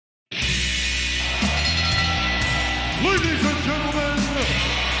Ladies and gentlemen,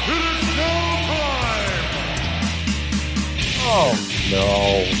 it is now time! Oh,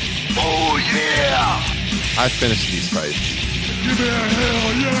 no. Oh, yeah! I finished these fights. Give me a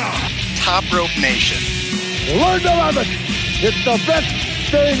hell yeah! Top Rope Nation. Learn to love it. It's the best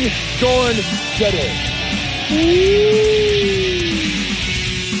thing going today.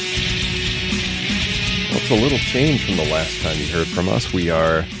 Well, it's a little change from the last time you heard from us. We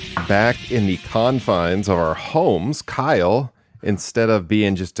are back in the confines of our homes. Kyle, instead of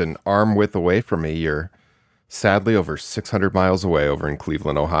being just an arm width away from me, you're sadly over 600 miles away over in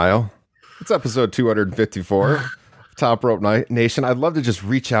Cleveland, Ohio. It's episode 254. Top Rope Nation. I'd love to just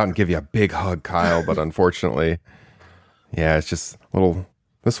reach out and give you a big hug, Kyle, but unfortunately, yeah, it's just a little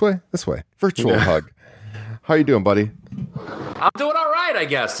this way, virtual hug. How you doing, buddy? I'm doing all right, I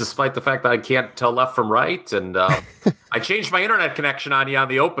guess, despite the fact that I can't tell left from right. And I changed my internet connection on you on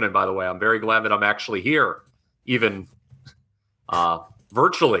the opening, by the way. I'm very glad that I'm actually here, even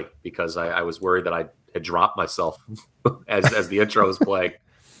virtually, because I was worried that I had dropped myself as the intro was playing.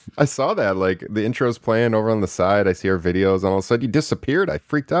 I saw that, like, the intro's playing over on the side. I see our videos, and all of a sudden you disappeared. I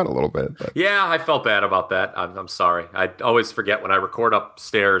freaked out a little bit. But. Yeah, I felt bad about that. I'm sorry. I always forget when I record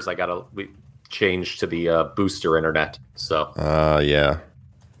upstairs, I got to change to the booster internet. So, yeah.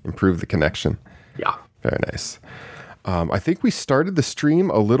 Improve the connection. Yeah. Very nice. I think we started the stream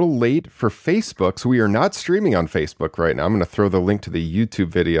a little late for Facebook, so we are not streaming on Facebook right now. I'm going to throw the link to the YouTube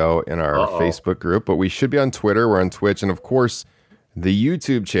video in our Facebook group, but we should be on Twitter. We're on Twitch, and of course, the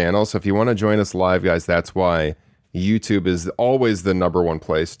YouTube channel. So if you want to join us live, guys, that's why YouTube is always the number one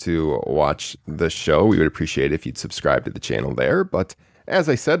place to watch the show. We would appreciate it if you'd subscribe to the channel there. But as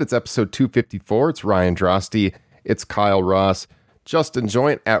I said, it's episode 254. It's Ryan Drosty. It's Kyle Ross. Justin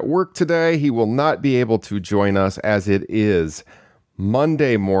Joint at work today. He will not be able to join us as it is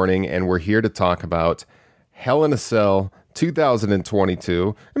Monday morning, and we're here to talk about Hell in a Cell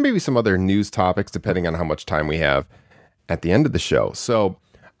 2022 and maybe some other news topics depending on how much time we have at the end of the show. So,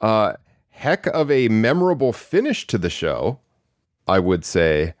 heck of a memorable finish to the show, I would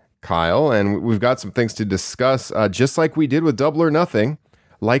say, Kyle. And we've got some things to discuss, just like we did with Double or Nothing,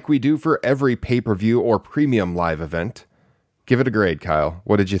 like we do for every pay-per-view or premium live event. Give it a grade, Kyle.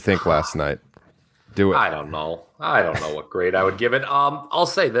 What did you think last night? Do it. I don't know what grade I would give it. I'll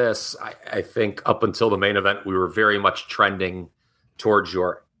say this. I think up until the main event, we were very much trending towards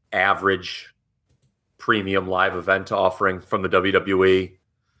your average premium live event offering from the WWE.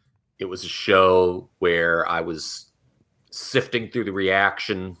 It was a show where I was sifting through the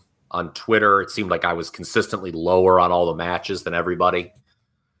reaction on Twitter. It seemed like I was consistently lower on all the matches than everybody.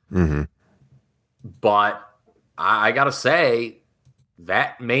 Mm-hmm. But I gotta say,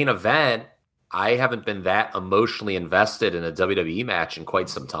 that main event, I haven't been that emotionally invested in a WWE match in quite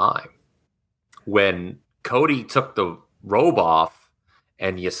some time. When Cody took the robe off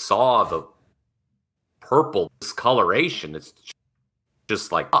and you saw the purple discoloration, it's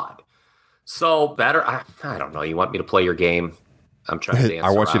just like odd. So better, I don't know. You want me to play your game? I'm trying to dance. I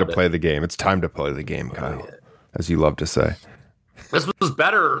want you to play the game. It's time to play the game, Kyle, as you love to say. This was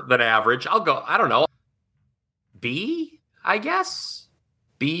better than average. I'll go, I don't know, B, I guess.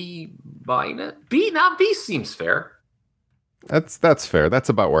 B minus. B seems fair. That's fair. That's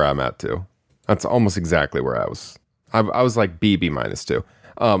about where I'm at too. That's almost exactly where I was. I was like B minus too.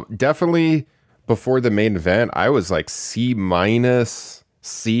 Definitely. Before the main event, I was like C minus,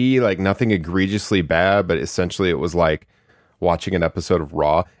 C, like nothing egregiously bad, but essentially it was like watching an episode of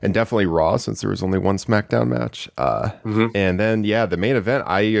Raw, and definitely Raw since there was only one SmackDown match. And then, yeah, the main event,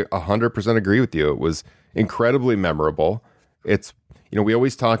 I 100% agree with you. It was incredibly memorable. It's, we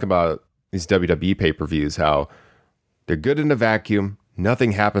always talk about these WWE pay-per-views, how they're good in a vacuum.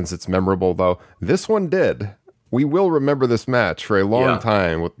 Nothing happens that's memorable, though. This one did. We will remember this match for a long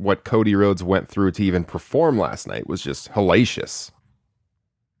time. With what Cody Rhodes went through to even perform last night was just hellacious.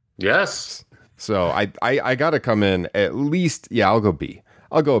 Yes. So I got to come in at least, I'll go B.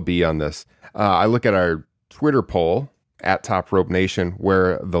 I'll go B on this. I look at our Twitter poll at Top Rope Nation,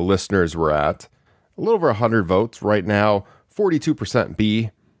 where the listeners were at. A little over 100 votes right now. 42%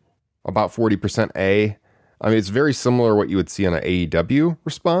 B, about 40% A. I mean, it's very similar to what you would see on an AEW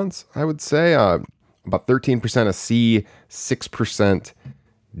response, I would say. About 13% a C, 6%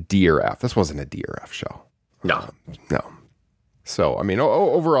 D or F. This wasn't a D or F show. No. So, I mean,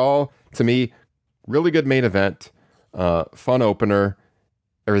 overall, to me, really good main event, fun opener.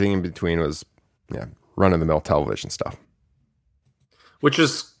 Everything in between was, run-of-the-mill television stuff. Which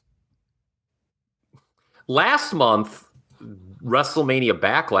is, last month, WrestleMania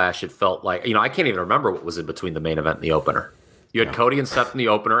Backlash, it felt like, I can't even remember what was in between the main event and the opener. You had Cody and Seth in the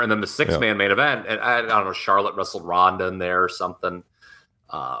opener, and then the six-man main event. And I don't know, Charlotte wrestled Ronda in there or something.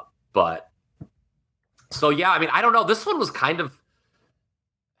 But so, yeah, I mean, I don't know. This one was kind of,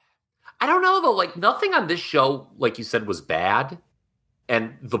 I don't know, though. Like, nothing on this show, like you said, was bad.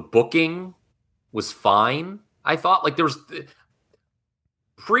 And the booking was fine. I thought, like, there was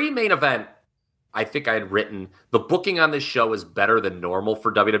pre-main event, I think I had written, the booking on this show is better than normal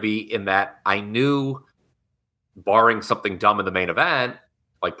for WWE in that I knew, barring something dumb in the main event,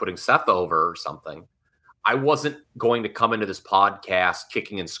 like putting Seth over or something, I wasn't going to come into this podcast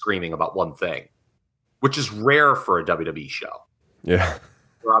kicking and screaming about one thing, which is rare for a WWE show. Yeah.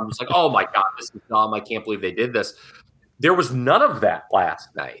 Where I'm just like, oh my God, this is dumb. I can't believe they did this. There was none of that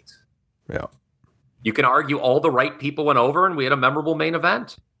last night. Yeah. You can argue all the right people went over and we had a memorable main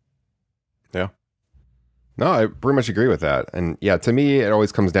event. Yeah. No, I pretty much agree with that. And yeah, to me, it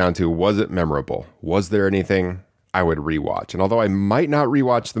always comes down to, was it memorable? Was there anything I would rewatch? And although I might not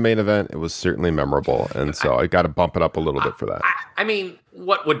rewatch the main event, it was certainly memorable. And so I got to bump it up a little bit for that. I mean,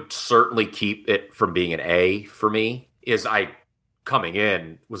 what would certainly keep it from being an A for me is I, coming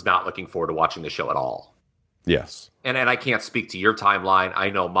in, was not looking forward to watching the show at all. Yes. And I can't speak to your timeline. I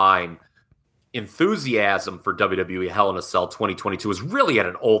know mine. Enthusiasm for WWE Hell in a Cell 2022 was really at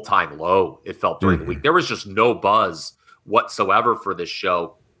an all-time low, it felt, during the week. There was just no buzz whatsoever for this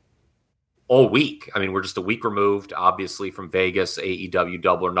show all week. I mean, we're just a week removed, obviously, from Vegas, AEW,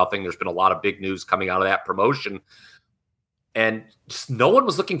 Double or Nothing. There's been a lot of big news coming out of that promotion. And just no one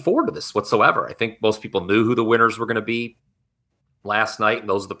was looking forward to this whatsoever. I think most people knew who the winners were going to be last night, and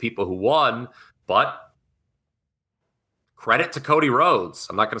those are the people who won. But credit to Cody Rhodes.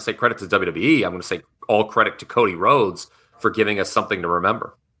 I'm not going to say credit to WWE. I'm going to say all credit to Cody Rhodes for giving us something to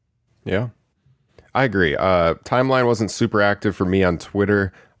remember. Yeah, I agree. Timeline wasn't super active for me on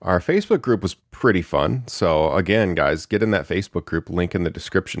Twitter. Our Facebook group was pretty fun. So again, guys, get in that Facebook group. Link in the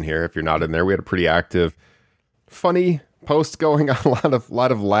description here if you're not in there. We had a pretty active, funny post going on. A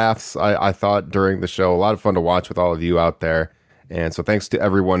lot of laughs, I thought, during the show. A lot of fun to watch with all of you out there. And so thanks to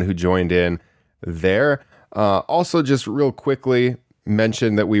everyone who joined in there. Also, just real quickly,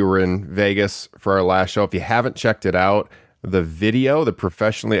 mention that we were in Vegas for our last show. If you haven't checked it out, the video, the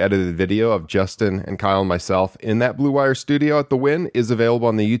professionally edited video of Justin and Kyle and myself in that Blue Wire studio at the Wynn is available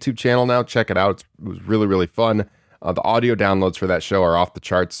on the YouTube channel now. Check it out. It was really, really fun. The audio downloads for that show are off the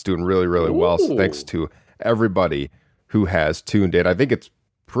charts, doing really, really well. So thanks to everybody who has tuned in. I think it's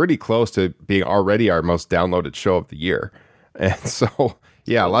pretty close to being already our most downloaded show of the year. And so,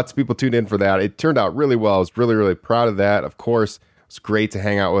 yeah, lots of people tuned in for that. It turned out really well. I was really, really proud of that. Of course, it's great to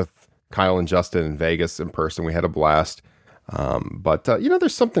hang out with Kyle and Justin in Vegas in person. We had a blast. But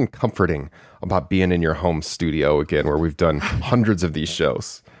there's something comforting about being in your home studio again, where we've done hundreds of these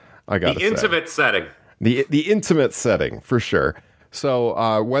shows. I got the intimate setting. The intimate setting, for sure.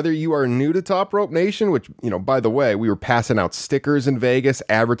 So whether you are new to Top Rope Nation, which, by the way, we were passing out stickers in Vegas,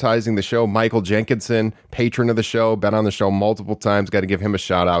 advertising the show. Michael Jenkinson, patron of the show, been on the show multiple times. Got to give him a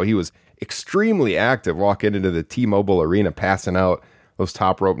shout out. He was extremely active walking into the T-Mobile Arena, passing out those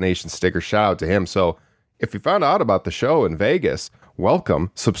Top Rope Nation stickers. Shout out to him. So if you found out about the show in Vegas,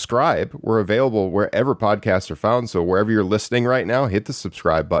 welcome, subscribe. We're available wherever podcasts are found. So wherever you're listening right now, hit the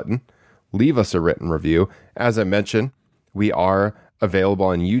subscribe button. Leave us a written review. As I mentioned, we are available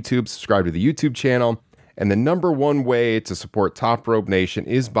on YouTube. Subscribe to the YouTube channel. And the number one way to support Top Rope Nation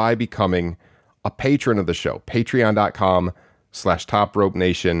is by becoming a patron of the show. Patreon.com/Top Rope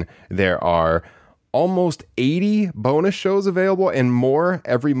Nation. There are almost 80 bonus shows available and more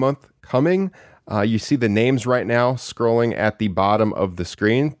every month coming. You see the names right now scrolling at the bottom of the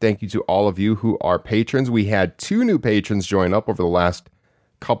screen. Thank you to all of you who are patrons. We had 2 new patrons join up over the last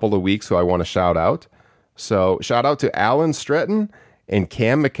couple of weeks, so I want to shout out. So shout out to Alan Stretton and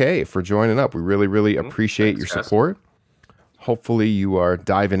Cam McKay for joining up. We really, really appreciate your support. Hopefully you are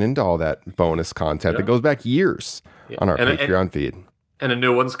diving into all that bonus content that goes back years on our Patreon feed. And a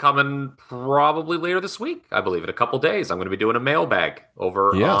new one's coming probably later this week, I believe, in a couple days. I'm going to be doing a mailbag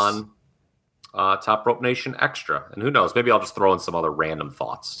over on Top Rope Nation Extra. And who knows, maybe I'll just throw in some other random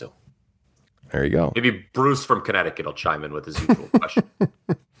thoughts too. There you go. Maybe Bruce from Connecticut will chime in with his usual question.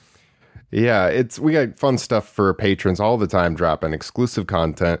 Yeah, we got fun stuff for patrons all the time, dropping exclusive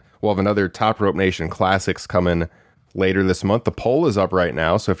content. We'll have another Top Rope Nation Classics coming later this month. The poll is up right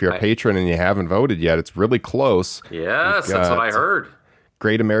now, so if you're a patron and you haven't voted yet, it's really close. Yes, that's what I heard.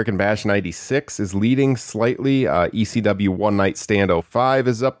 Great American Bash 96 is leading slightly. ECW One Night Stand 05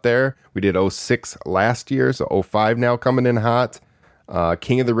 is up there. We did 06 last year, so 05 now coming in hot.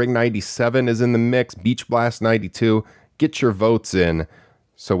 King of the Ring 97 is in the mix. Beach Blast 92. Get your votes in.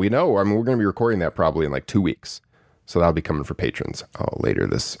 So we know, we're going to be recording that probably in like 2 weeks. So that'll be coming for patrons later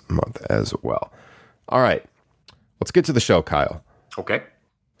this month as well. All right. Let's get to the show, Kyle. Okay.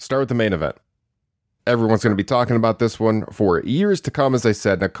 Start with the main event. Everyone's going to be talking about this one for years to come, as I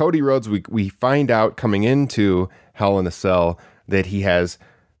said. Now, Cody Rhodes, we find out coming into Hell in a Cell that he has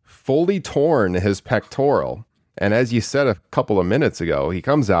fully torn his pectoral. And as you said a couple of minutes ago, he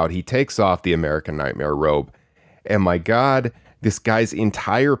comes out, he takes off the American Nightmare robe. And my God, this guy's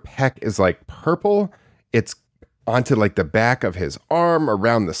entire pec is like purple. It's onto like the back of his arm,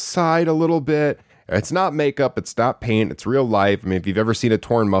 around the side a little bit. It's not makeup, it's not paint, it's real life. I mean, if you've ever seen a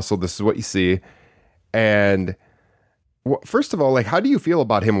torn muscle, this is what you see. And first of all, like, how do you feel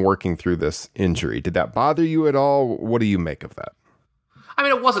about him working through this injury? Did that bother you at all? What do you make of that? I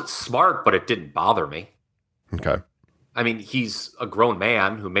mean, it wasn't smart, but it didn't bother me. Okay. I mean, he's a grown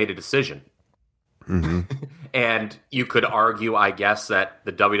man who made a decision. Mm-hmm. And you could argue, I guess, that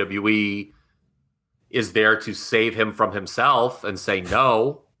the WWE is there to save him from himself and say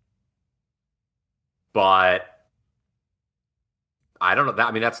no. But I don't know.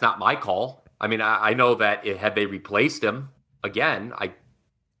 I mean, that's not my call. I mean, I know that had they replaced him, again, I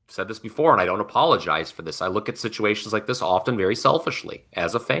said this before, and I don't apologize for this. I look at situations like this often very selfishly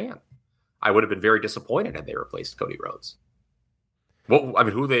as a fan. I would have been very disappointed had they replaced Cody Rhodes. Well, I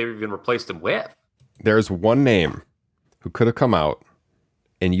mean, who they even replaced him with? There's one name who could have come out,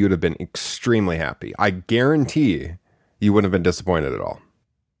 and you'd have been extremely happy. I guarantee you wouldn't have been disappointed at all.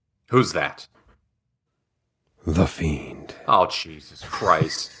 Who's that? The Fiend. Oh, Jesus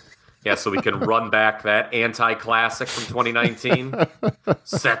Christ. Yeah, so we can run back that anti-classic from 2019.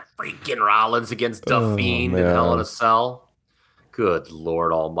 Seth freaking Rollins against The Fiend in Hell in a Cell. Good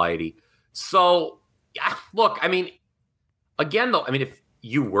Lord Almighty. So, yeah, look, I mean, again, though, I mean, if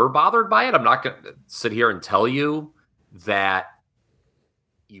you were bothered by it, I'm not going to sit here and tell you that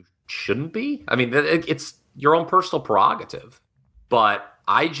you shouldn't be. I mean, it's your own personal prerogative. But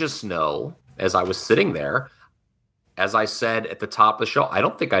I just know, as I was sitting there, as I said at the top of the show, I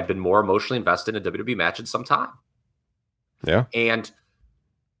don't think I've been more emotionally invested in a WWE match in some time. Yeah. And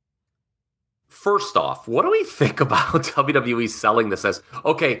first off, what do we think about WWE selling this as,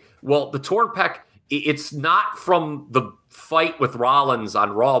 okay, well, the torn pec, it's not from the fight with Rollins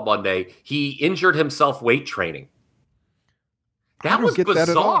on Raw Monday. He injured himself weight training. That was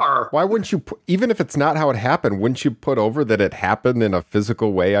bizarre. Why wouldn't you, even if it's not how it happened, wouldn't you put over that it happened in a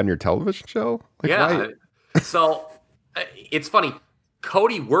physical way on your television show? Like, yeah. Why? So it's funny.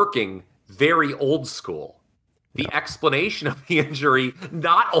 Cody working very old school. The explanation of the injury,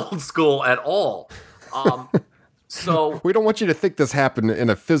 not old school at all. So we don't want you to think this happened in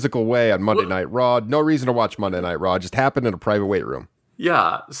a physical way on Monday Night Raw. No reason to watch Monday Night Raw. It just happened in a private weight room.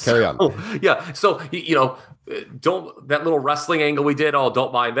 Yeah. Carry on. Yeah. So, you know, don't, that little wrestling angle we did,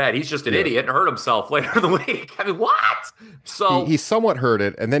 don't mind that. He's just an idiot and hurt himself later in the week. I mean, what? So he somewhat hurt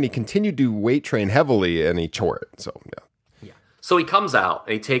it, and then he continued to weight train heavily, and he tore it. So, yeah. So he comes out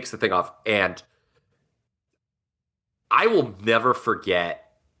and he takes the thing off, and I will never forget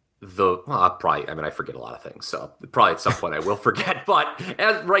I forget a lot of things, so probably at some point I will forget, but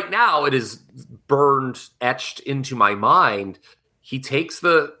as right now it is burned, etched into my mind. He takes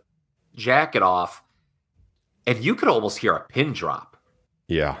the jacket off, and you could almost hear a pin drop.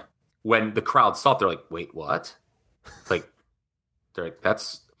 Yeah. When the crowd saw it, they're like, wait, what? Like, they're like,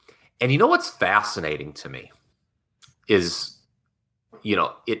 that's... And you know what's fascinating to me is, you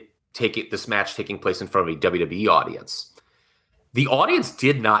know, this match taking place in front of a WWE audience. The audience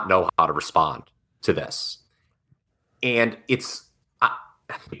did not know how to respond to this. And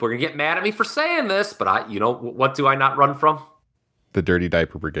people are going to get mad at me for saying this, but what do I not run from? The Dirty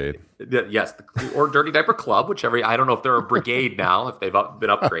Diaper Brigade. Yes, or Dirty Diaper Club, whichever. I don't know if they're a brigade now, if they've been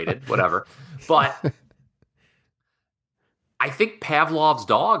upgraded, whatever. But I think Pavlov's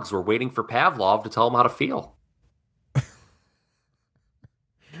dogs were waiting for Pavlov to tell them how to feel.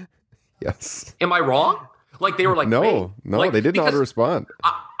 Yes. Am I wrong? Like, they were like, no, like, they didn't know how to respond.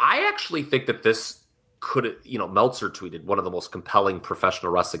 I actually think that this could, Meltzer tweeted one of the most compelling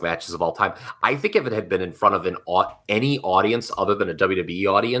professional wrestling matches of all time. I think if it had been in front of any audience other than a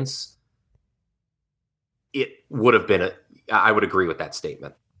WWE audience, it would have been I would agree with that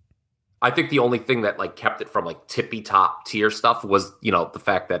statement. I think the only thing that kept it from tippy top tier stuff was, the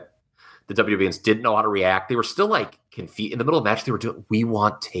fact that the WWEans didn't know how to react. They were still confused in the middle of the match. They were doing, we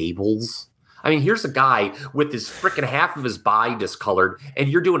want tables. I mean, here's a guy with his freaking half of his body discolored, and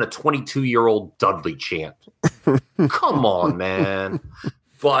you're doing a 22-year-old Dudley chant. Come on, man.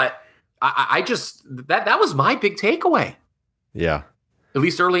 But I just, that was my big takeaway. Yeah. At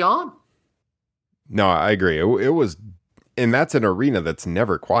least early on. No, I agree. It was And that's an arena that's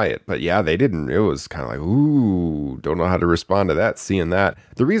never quiet. But yeah, they didn't. It was kind of like, ooh, don't know how to respond to that, seeing that.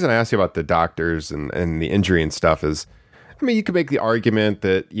 The reason I asked you about the doctors and the injury and stuff is, I mean, you could make the argument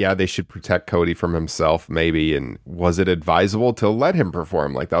that, yeah, they should protect Cody from himself, maybe. And was it advisable to let him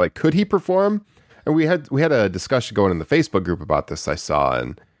perform like that? Like, could he perform? And we had a discussion going in the Facebook group about this, I saw.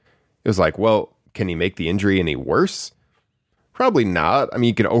 And it was like, well, can he make the injury any worse? Probably not. I mean,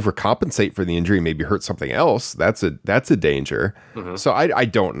 you can overcompensate for the injury, maybe hurt something else. That's a danger. Mm-hmm. So I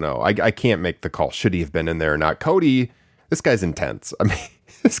don't know. I can't make the call. Should he have been in there or not? Cody, this guy's intense. I mean,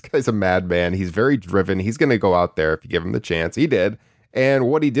 this guy's a madman. He's very driven. He's going to go out there if you give him the chance. He did. And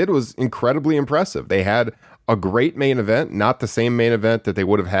what he did was incredibly impressive. They had a great main event, not the same main event that they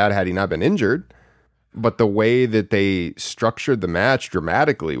would have had he not been injured. But the way that they structured the match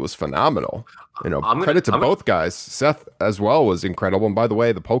dramatically was phenomenal. You know, credit to both guys. Seth as well was incredible. And by the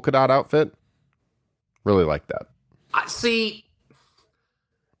way, the polka dot outfit, really liked that. See,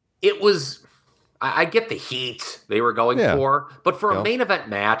 it was, I get the heat they were going for, but for a main event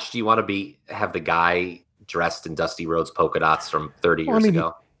match, do you want to have the guy dressed in Dusty Rhodes polka dots from 30 years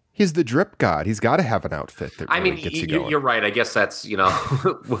ago? He's the drip god. He's got to have an outfit that really gets you going. You're right. I guess that's,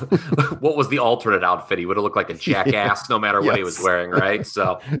 what was the alternate outfit? He would have looked like a jackass no matter what he was wearing, right?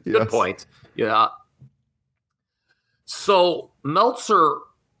 So, good point. Yeah. So, Meltzer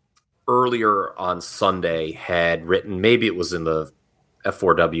earlier on Sunday had written, maybe it was in the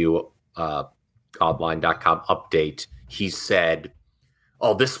F4W online.com update, he said,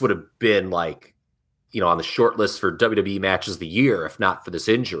 oh, this would have been like, on the short list for WWE matches of the year, if not for this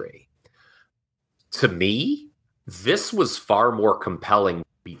injury. To me, this was far more compelling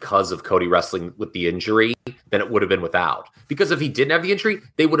because of Cody wrestling with the injury than it would have been without. Because if he didn't have the injury,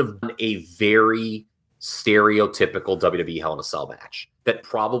 they would have done a very stereotypical WWE Hell in a Cell match that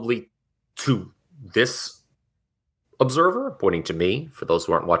probably, to this observer, pointing to me, for those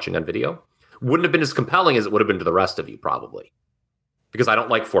who aren't watching on video, wouldn't have been as compelling as it would have been to the rest of you, probably. Because I don't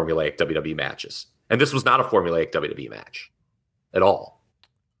like formulaic WWE matches. And this was not a formulaic WWE match at all.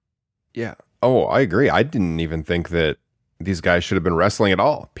 Yeah. Oh, I agree. I didn't even think that these guys should have been wrestling at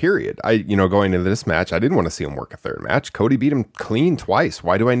all, period. Going into this match, I didn't want to see him work a third match. Cody beat him clean twice.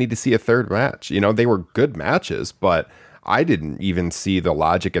 Why do I need to see a third match? They were good matches, but I didn't even see the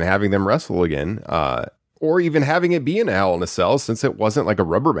logic in having them wrestle again, or even having it be in a Hell in a Cell, since it wasn't like a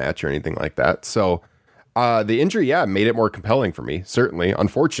rubber match or anything like that. So the injury, made it more compelling for me, certainly.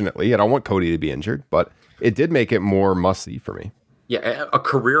 Unfortunately, I don't want Cody to be injured, but it did make it more must-see for me. Yeah, a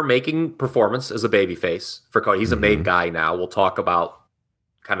career-making performance as a babyface for Cody. He's a main guy now. We'll talk about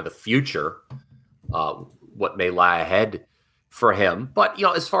kind of the future, what may lie ahead for him. But,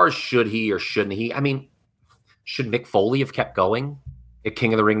 as far as should he or shouldn't he, I mean, should Mick Foley have kept going at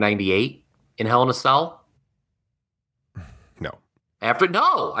King of the Ring 98 in Hell in a Cell? No.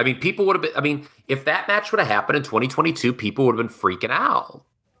 I mean, people would have been, if that match would have happened in 2022, people would have been freaking out.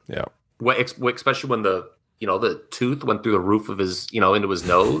 Yeah. Especially when the tooth went through the roof of his, into his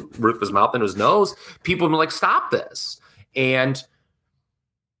nose, roof of his mouth into his nose. People would be like, stop this. And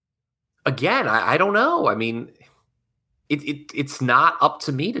again, I don't know. I mean, it's not up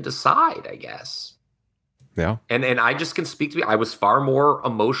to me to decide, I guess. Yeah. And I just can speak to me. I was far more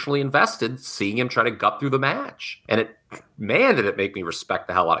emotionally invested seeing him try to gut through the match. And did it make me respect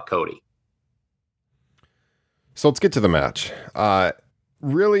the hell out of Cody. So let's get to the match.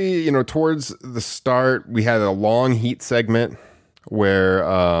 Really, towards the start, we had a long heat segment where,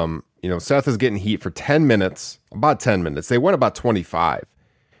 Seth is getting heat for 10 minutes, about 10 minutes. They went about 25.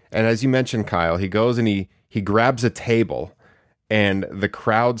 And as you mentioned, Kyle, he goes and he grabs a table. And the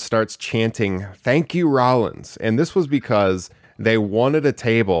crowd starts chanting, "Thank you, Rollins." And this was because they wanted a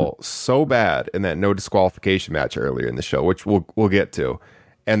table so bad in that no disqualification match earlier in the show, which we'll get to.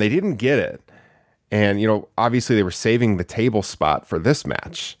 And they didn't get it. And, obviously they were saving the table spot for this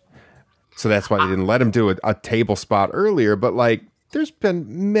match. So that's why they didn't let him do a table spot earlier. But, there's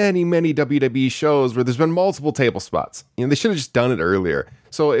been many, many WWE shows where there's been multiple table spots. They should have just done it earlier.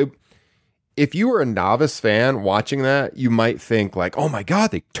 So if you were a novice fan watching that, you might think oh my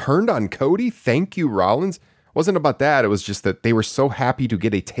God, they turned on Cody. Thank you, Rollins. It wasn't about that. It was just that they were so happy to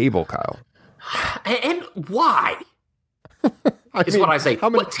get a table, Kyle. And why? What I say. How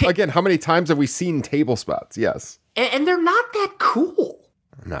many times have we seen table spots? Yes. And they're not that cool.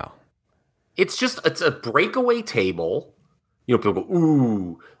 No. It's a breakaway table. People go,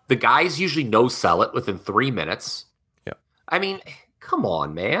 ooh. The guys usually no-sell it within 3 minutes. Yeah. Come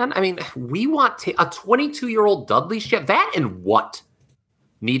on, man. We want a 22-year-old Dudley shit. That and what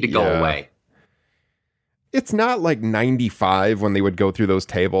need to go away? it's not like 95 when they would go through those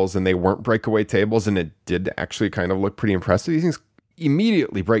tables and they weren't breakaway tables, and it did actually kind of look pretty impressive. These things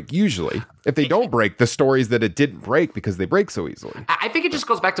immediately break usually. If they don't break, the story is that it didn't break because they break so easily. I think it just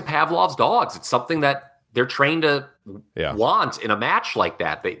goes back to Pavlov's dogs. It's something that they're trained to want in a match like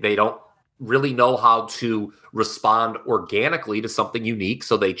that. They don't really know how to respond organically to something unique.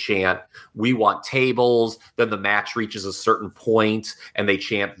 So they chant, "We want tables." Then the match reaches a certain point and they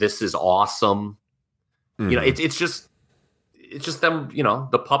chant, "This is awesome." You know, it's just them,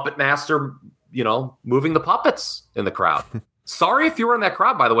 the puppet master, moving the puppets in the crowd. Sorry if you were in that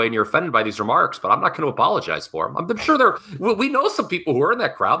crowd, by the way, and you're offended by these remarks, but I'm not going to apologize for them. I'm sure we know some people who are in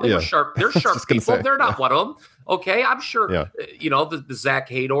that crowd. They were sharp. They're sharp people. They're not one of them. Okay. I'm sure, the Zach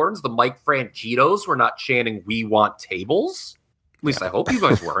Haydorns, the Mike Franchitos were not chanting, "We want tables." At least I hope you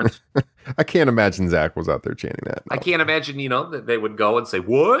guys weren't. I can't imagine Zach was out there chanting that. No. I can't imagine, that they would go and say,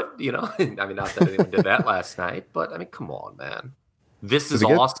 "What?" I mean, not that anyone did that last night, but I mean, come on, man. This is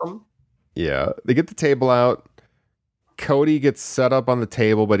awesome. They get the table out. Cody gets set up on the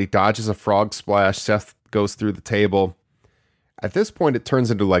table, but he dodges a frog splash. Seth goes through the table. At this point, it turns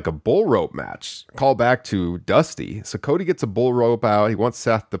into like a bull rope match. Call back to Dusty. So Cody gets a bull rope out. He wants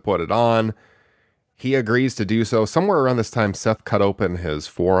Seth to put it on. He agrees to do so. Somewhere around this time, Seth cut open his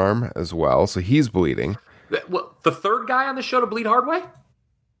forearm as well, so he's bleeding. The third guy on the show to bleed hard way?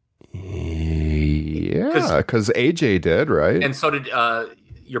 Yeah, because AJ did, right? And so did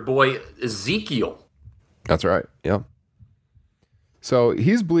your boy Ezekiel. That's right, yeah. So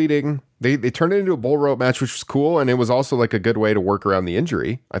he's bleeding. They turned it into a bull rope match, which was cool, and it was also like a good way to work around the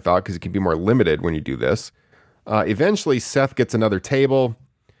injury, I thought, because it can be more limited when you do this. Eventually, Seth gets another table.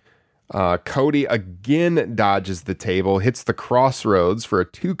 Cody again dodges the table, hits the crossroads for a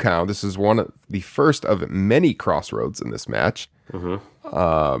 2 count. This is the first of many crossroads in this match.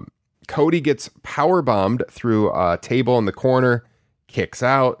 Mm-hmm. Cody gets power bombed through a table in the corner, kicks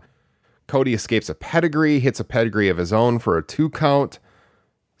out. Cody escapes a pedigree, hits a pedigree of his own for a 2 count.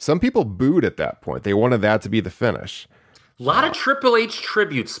 Some people booed at that point. They wanted that to be the finish. A lot of Triple H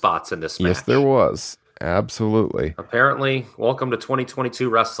tribute spots in this match. Yes, there was. Absolutely. Apparently, welcome to 2022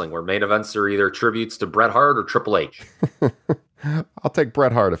 wrestling, where main events are either tributes to Bret Hart or Triple H. I'll take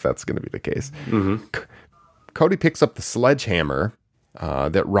Bret Hart if that's going to be the case. Mm-hmm. Cody picks up the sledgehammer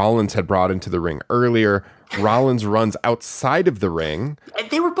that Rollins had brought into the ring earlier. Rollins runs outside of the ring. And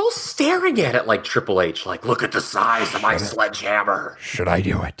they were both staring at it like Triple H, like, "Look at the size of my sledgehammer. Should I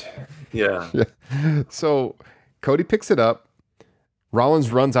do it?" Yeah. So Cody picks it up.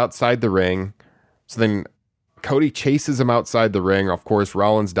 Rollins runs outside the ring. So then Cody chases him outside the ring. Of course,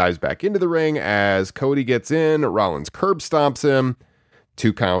 Rollins dives back into the ring. As Cody gets in, Rollins curb stomps him.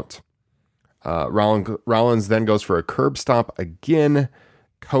 2 count. Rollins then goes for a curb stomp again.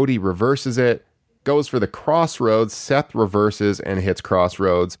 Cody reverses it. Goes for the crossroads. Seth reverses and hits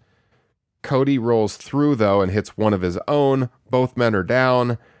crossroads. Cody rolls through, though, and hits one of his own. Both men are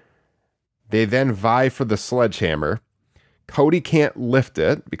down. They then vie for the sledgehammer. Cody can't lift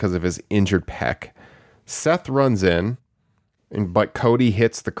it because of his injured pec. Seth runs in, but Cody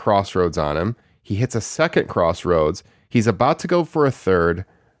hits the crossroads on him. He hits a second crossroads. He's about to go for a third,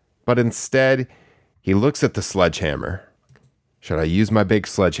 but instead, he looks at the sledgehammer. Should I use my big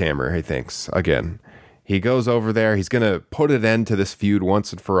sledgehammer? He thinks again. He goes over there. He's going to put an end to this feud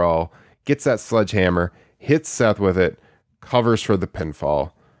once and for all. Gets that sledgehammer, hits Seth with it, covers for the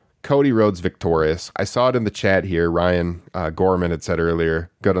pinfall. Cody Rhodes victorious. I saw it in the chat here. Ryan Gorman had said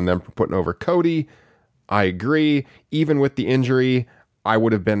earlier, good on them for putting over Cody. I agree. Even with the injury, I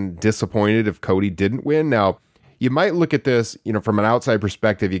would have been disappointed if Cody didn't win. Now, you might look at this, from an outside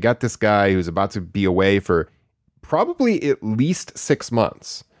perspective. You got this guy who's about to be away for probably at least 6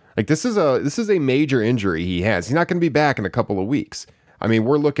 months. Like this is a major injury he has. He's not going to be back in a couple of weeks. I mean,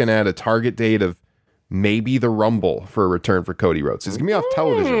 we're looking at a target date of maybe the Rumble for a return for Cody Rhodes. He's going to be off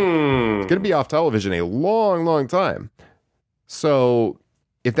television. It's going to be off television a long, long time. So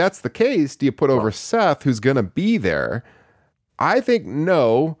if that's the case, do you put over Seth, who's going to be there? I think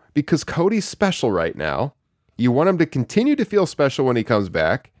no, because Cody's special right now. You want him to continue to feel special when he comes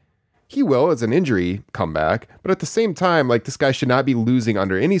back. He will as an injury comeback, but at the same time, like this guy should not be losing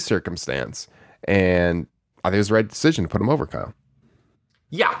under any circumstance. And I think it was the right decision to put him over, Kyle.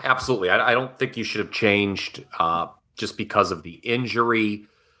 Yeah, absolutely. I don't think you should have changed just because of the injury,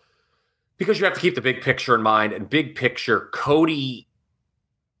 because you have to keep the big picture in mind. And big picture, Cody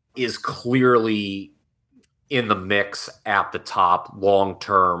is clearly in the mix at the top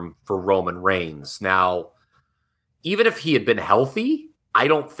long-term for Roman Reigns. Now, even if he had been healthy, I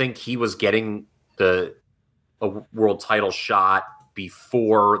don't think he was getting a world title shot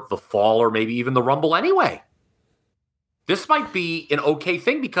before the Fall or maybe even the Rumble anyway. This might be an okay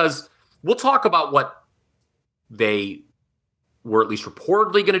thing because we'll talk about what they were at least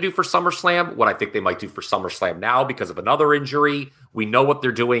reportedly going to do for SummerSlam, what I think they might do for SummerSlam now because of another injury. We know what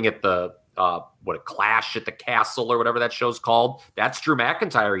they're doing at the a Clash at the Castle or whatever that show's called. That's Drew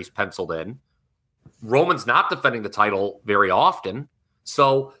McIntyre he's penciled in. Roman's not defending the title very often.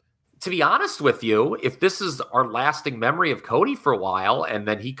 So to be honest with you, if this is our lasting memory of Cody for a while and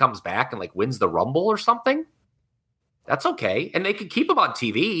then he comes back and like wins the Rumble or something, that's okay. And they could keep him on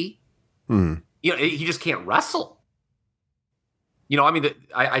TV. You know, he just can't wrestle. You know, I mean,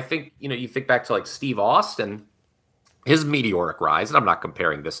 I think, you know, you think back to like Steve Austin, his meteoric rise, and I'm not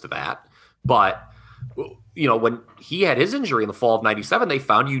comparing this to that, but, you know, when he had his injury in the fall of 97, they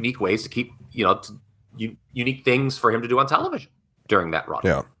found unique ways to keep, you know, unique things for him to do on television during that run.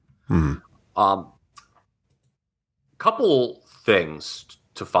 Yeah. Couple things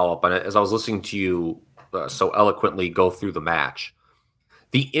to follow up on it as I was listening to you so eloquently go through the match.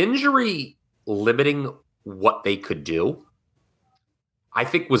 The injury limiting what they could do, I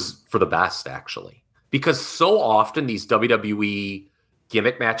think was for the best, actually, because so often these WWE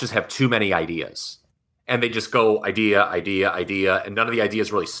gimmick matches have too many ideas and they just go idea, and none of the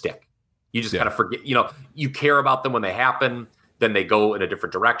ideas really stick. You just kind of forget, you know, you care about them when they happen, then they go in a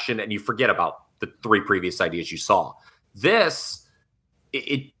different direction and you forget about the three previous ideas you saw. This,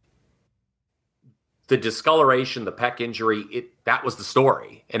 the discoloration, the pec injury, that was the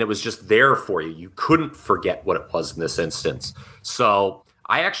story. And it was just there for you. You couldn't forget what it was in this instance. So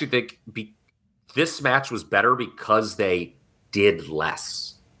I actually think this match was better because they did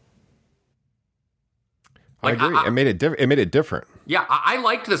less. Like, I agree. It made it different. Yeah, I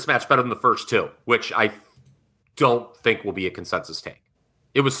liked this match better than the first two, which I don't think will be a consensus take.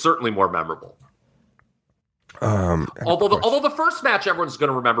 It was certainly more memorable. Although the first match everyone's going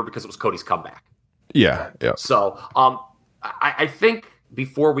to remember because it was Cody's comeback. Yeah. So I think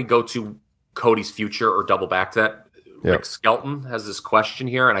before we go to Cody's future or double back to that, Rick Skelton has this question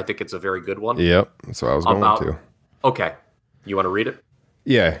here, and I think it's a very good one. Yep, that's what I was going to. Okay. You want to read it?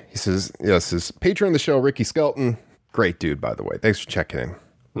 Yeah, he says, yes, patron of the show, Ricky Skelton. Great dude, by the way. Thanks for checking in.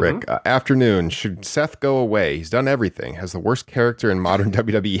 Rick, afternoon. Should Seth go away? He's done everything, has the worst character in modern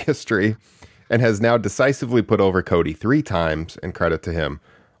WWE history, and has now decisively put over Cody 3 times, and credit to him.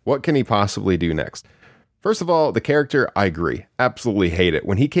 What can he possibly do next? First of all, the character, I agree. Absolutely hate it.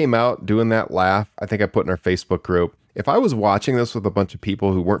 When he came out doing that laugh, I think I put in our Facebook group, if I was watching this with a bunch of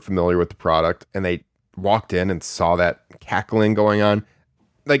people who weren't familiar with the product and they walked in and saw that cackling going on,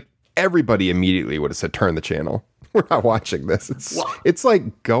 like everybody immediately would have said, turn the channel. We're not watching this. It's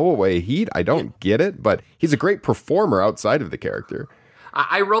like, go away, Heat. I don't get it, but he's a great performer outside of the character.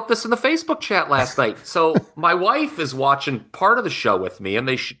 I wrote this in the Facebook chat last night. So my wife is watching part of the show with me, and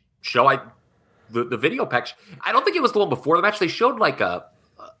they show the video package. I don't think it was the one before the match. They showed like a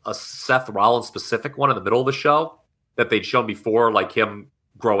Seth Rollins specific one in the middle of the show that they'd shown before, like him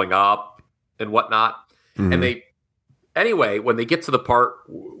growing up and whatnot. And anyway, when they get to the part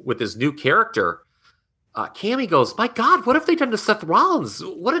with his new character, Cammy goes, "My God, what have they done to Seth Rollins?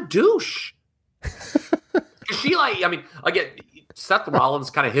 What a douche!" Again, Seth Rollins,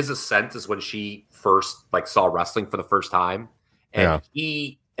 kind of his ascent is when she first saw wrestling for the first time, and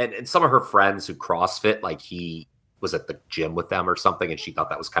he and some of her friends who CrossFit, like he was at the gym with them or something, and she thought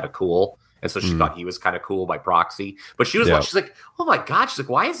that was kind of cool, and so she thought he was kind of cool by proxy. But she was she's like, "Oh my God!" She's like,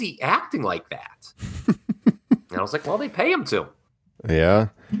 "Why is he acting like that?" And I was like, "Well, they pay him to." Yeah.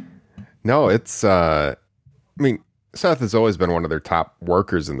 No, it's. I mean, Seth has always been one of their top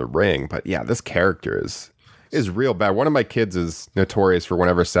workers in the ring, but yeah, this character is real bad. One of my kids is notorious for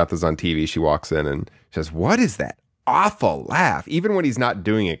whenever Seth is on TV, she walks in and says, "What is that awful laugh?" Even when he's not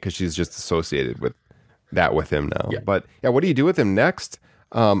doing it, because she's just associated with that with him now. Yeah. But yeah, what do you do with him next?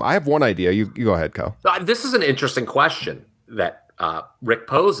 I have one idea. You go ahead, Kyle. This is an interesting question that Rick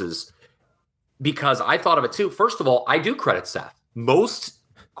poses, because I thought of it too. First of all, I do credit Seth. Most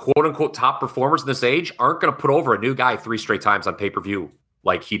quote unquote top performers in this age aren't going to put over a new guy 3 straight times on pay-per-view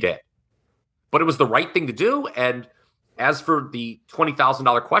like he did. But it was the right thing to do. And as for the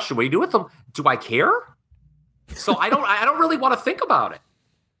 $20,000 question, what do you do with them? Do I care? So I don't really want to think about it.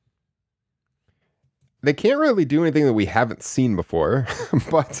 They can't really do anything that we haven't seen before.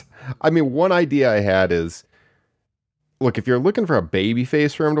 But I mean, one idea I had is, look, if you're looking for a baby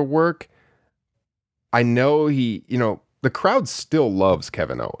face for him to work, I know the crowd still loves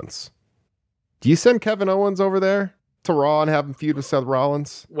Kevin Owens. Do you send Kevin Owens over there to Raw and have him feud with Seth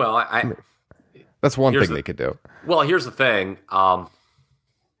Rollins? Well, that's one thing they could do. Well, here's the thing.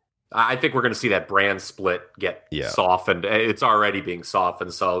 I think we're going to see that brand split get softened. It's already being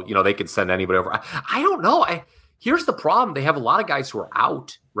softened, so they can send anybody over. I don't know. Here's the problem: they have a lot of guys who are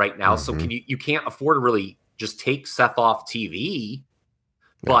out right now, so you can't afford to really just take Seth off TV.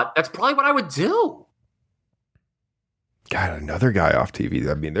 But that's probably what I would do. God, another guy off TV.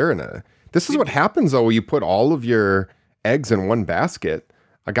 I mean, this is what happens though. You put all of your eggs in one basket.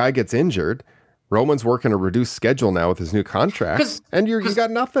 A guy gets injured. Roman's working a reduced schedule now with his new contract, and you got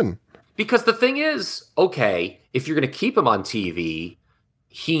nothing. Because the thing is, okay, if you're going to keep him on TV,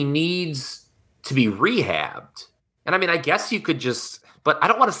 he needs to be rehabbed. And I mean, I guess you could but I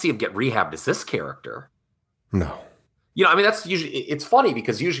don't want to see him get rehabbed as this character. No. I mean, that's usually, it's funny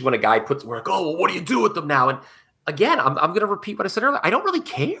because usually when a guy we're like, oh, well, what do you do with them now? And again, I'm going to repeat what I said earlier. I don't really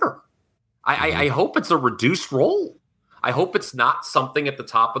care. I hope it's a reduced role. I hope it's not something at the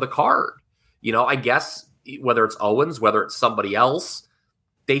top of the card. I guess whether it's Owens, whether it's somebody else,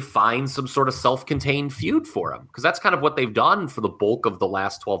 they find some sort of self-contained feud for him. Because that's kind of what they've done for the bulk of the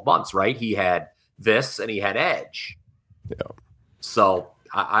last 12 months, right? He had this and he had Edge. Yeah. So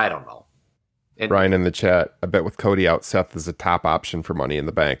I don't know. And Ryan in the chat, I bet with Cody out, Seth is a top option for Money in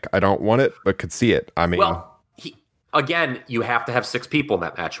the Bank. I don't want it, but could see it. I mean, again, you have to have 6 people in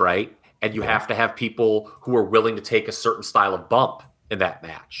that match, right? And you have to have people who are willing to take a certain style of bump in that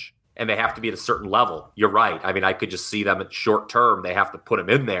match. And they have to be at a certain level. You're right. I mean, I could just see them at short term. They have to put him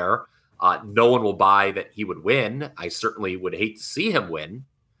in there. No one will buy that he would win. I certainly would hate to see him win.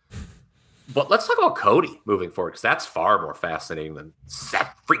 But let's talk about Cody moving forward, because that's far more fascinating than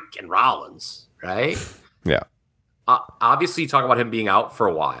Seth freaking Rollins, right? Yeah. Obviously, you talk about him being out for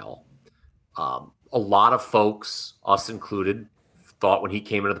a while. A lot of folks, us included, thought when he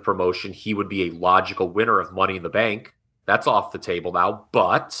came into the promotion, he would be a logical winner of Money in the Bank. That's off the table now.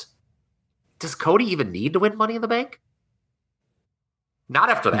 But does Cody even need to win Money in the Bank? Not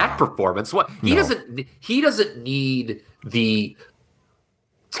after that performance. He doesn't need the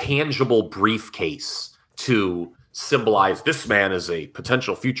tangible briefcase to symbolize this man as a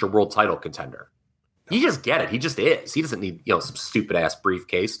potential future world title contender. You just get it. He just is. He doesn't need, some stupid ass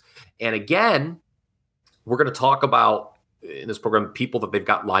briefcase. And again, we're going to talk about in this program people that they've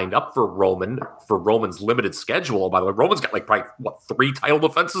got lined up for Roman's limited schedule. By the way, Roman's got 3 title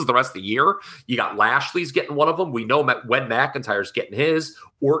defenses the rest of the year. You got Lashley's getting one of them. We know when McIntyre's getting his.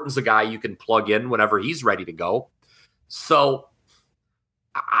 Orton's a guy you can plug in whenever he's ready to go. So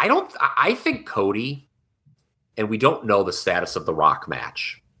I think Cody, and we don't know the status of the Rock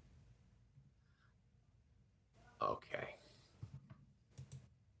match.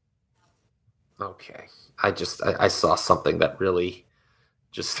 Okay. I saw something that really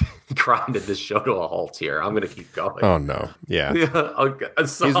just grinded this show to a halt here. I'm going to keep going. Oh, no. Yeah. Okay.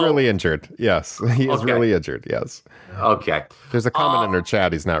 So, he's really injured. Yes. He is really injured. Yes. Okay. There's a comment in our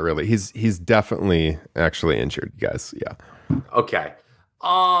chat. He's not really. He's definitely actually injured, you guys. Yeah. Okay.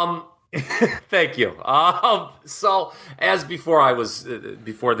 Thank you. So as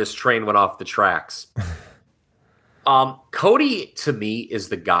before this train went off the tracks, Cody to me is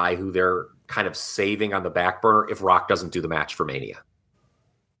the guy who they're kind of saving on the back burner if Rock doesn't do the match for Mania.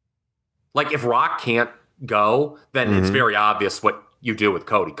 If Rock can't go, then it's very obvious what you do with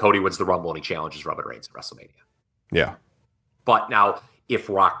Cody. Cody wins the Rumble and he challenges Roman Reigns at WrestleMania. Yeah. But now, if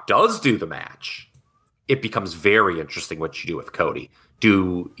Rock does do the match, it becomes very interesting what you do with Cody.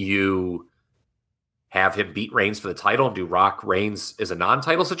 Do you have him beat Reigns for the title and do Rock Reigns as a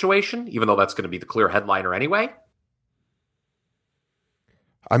non-title situation, even though that's going to be the clear headliner anyway?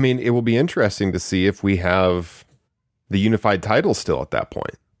 I mean, it will be interesting to see if we have the unified title still at that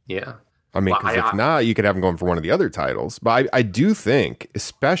point. Yeah. I mean, because if not, you could have him going for one of the other titles. But I do think,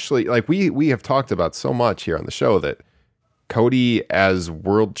 especially, we have talked about so much here on the show that Cody as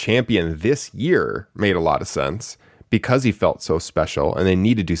world champion this year made a lot of sense because he felt so special and they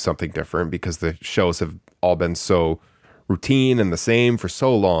need to do something different because the shows have all been so routine and the same for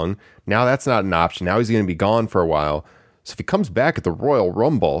so long. Now that's not an option. Now he's going to be gone for a while. So if he comes back at the Royal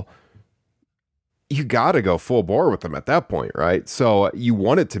Rumble, you got to go full bore with him at that point, right? So you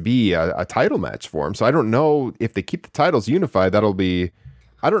want it to be a title match for him. So I don't know if they keep the titles unified. That'll be,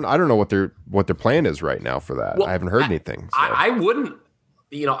 I don't know what their plan is right now for that. Well, I haven't heard anything. So. I wouldn't,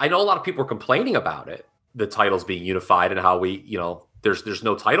 I know a lot of people are complaining about it, the titles being unified and how there's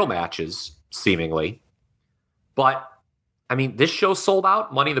no title matches seemingly. But I mean, this show's sold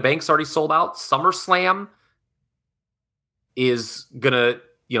out. Money in the Bank's already sold out. SummerSlam is gonna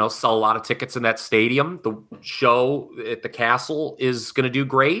sell a lot of tickets in that stadium. The show at the Castle is gonna do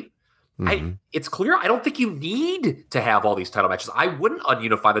great. It's clear. I don't think you need to have all these title matches. I wouldn't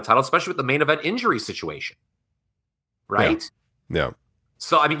ununify the title, especially with the main event injury situation. Right? Yeah.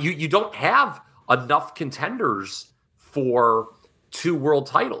 So, I mean, you don't have enough contenders for 2 world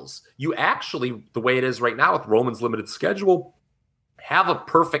titles. You actually, the way it is right now with Roman's limited schedule, have a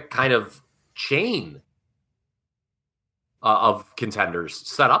perfect kind of chain of contenders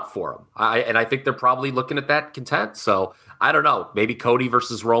set up for him. I think they're probably looking at that content. So I don't know. Maybe Cody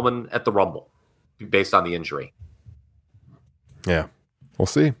versus Roman at the Rumble based on the injury. Yeah, we'll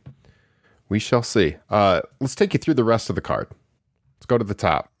see. We shall see. Let's take you through the rest of the card. Let's go to the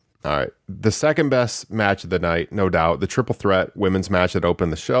top. All right. The second best match of the night, no doubt, the triple threat women's match that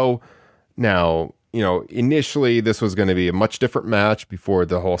opened the show. Now, initially this was going to be a much different match before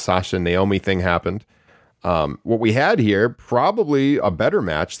the whole Sasha and Naomi thing happened. What we had here, probably a better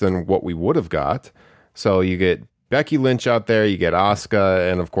match than what we would have got. So you get Becky Lynch out there, you get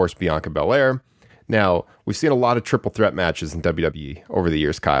Asuka, and of course Bianca Belair. Now, we've seen a lot of triple threat matches in WWE over the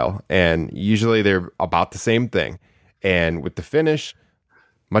years, Kyle, and usually they're about the same thing. And with the finish,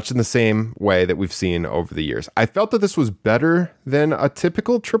 much in the same way that we've seen over the years. I felt that this was better than a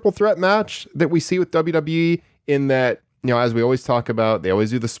typical triple threat match that we see with WWE in that, as we always talk about, they always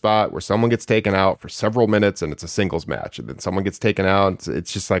do the spot where someone gets taken out for several minutes and it's a singles match. And then someone gets taken out.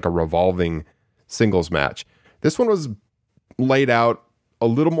 It's just like a revolving singles match. This one was laid out a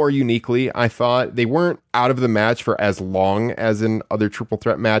little more uniquely. I thought they weren't out of the match for as long as in other triple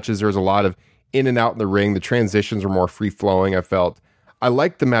threat matches. There was a lot of in and out in the ring. The transitions were more free flowing. I felt I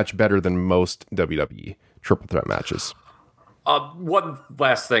liked the match better than most WWE triple threat matches. One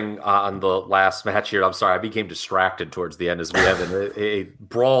last thing on the last match here. I'm sorry, I became distracted towards the end as we have a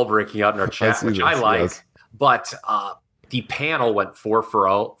brawl breaking out in our chat, which I like. Yes. But the panel went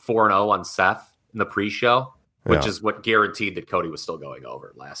 4-0 on Seth in the pre-show, which is what guaranteed that Cody was still going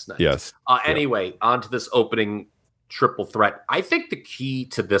over last night. Yes. Anyway, on to this opening triple threat. I think the key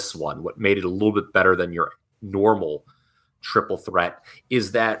to this one, what made it a little bit better than your normal triple threat,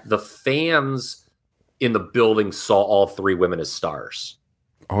 is that the fans in the building saw all 3 women as stars.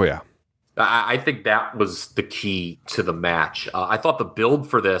 Oh, yeah. I think that was the key to the match. I thought the build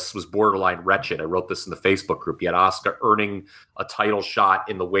for this was borderline wretched. I wrote this in the Facebook group. You had Asuka earning a title shot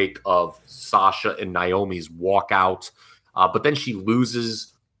in the wake of Sasha and Naomi's walkout. But then she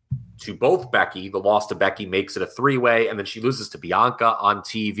loses to both Becky. The loss to Becky makes it a 3-way. And then she loses to Bianca on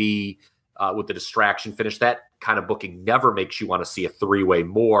TV with the distraction finish. That kind of booking never makes you want to see a 3-way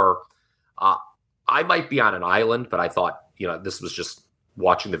more. I might be on an island, but I thought, this was just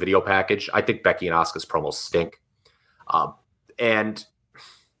watching the video package. I think Becky and Asuka's promos stink. And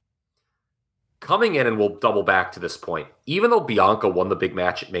coming in, and we'll double back to this point, even though Bianca won the big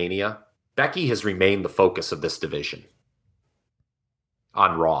match at Mania, Becky has remained the focus of this division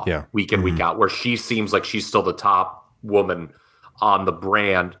on Raw week in, week out, where she seems like she's still the top woman on the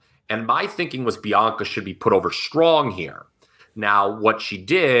brand. And my thinking was Bianca should be put over strong here. Now, what she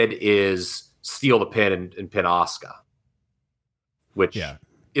did is steal the pin and pin Asuka, which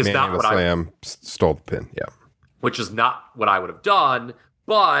is not what I stole the pin. Yeah, which is not what I would have done.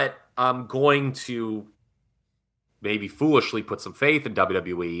 But I'm going to maybe foolishly put some faith in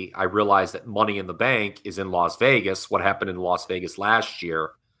WWE. I realize that Money in the Bank is in Las Vegas. What happened in Las Vegas last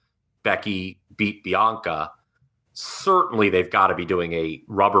year? Becky beat Bianca. Certainly, they've got to be doing a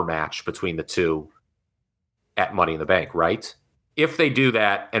rubber match between the two at Money in the Bank, right? If they do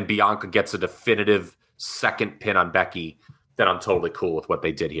that and Bianca gets a definitive second pin on Becky, then I'm totally cool with what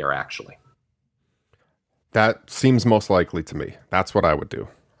they did here, actually. That seems most likely to me. That's what I would do.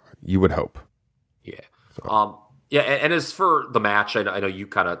 You would hope. Yeah. So. And as for the match, I know you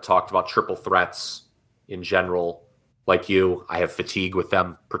kind of talked about triple threats in general. Like you, I have fatigue with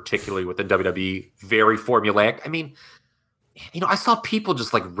them, particularly within WWE. Very formulaic. I mean, I saw people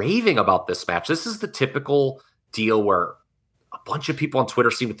just like raving about this match. This is the typical deal where a bunch of people on Twitter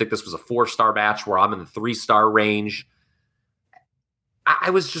seem to think this was a 4-star match, where I'm in the 3-star range. I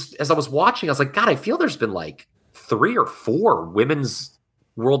was just, as I was watching, I was like, God, I feel there's been like 3 or 4 women's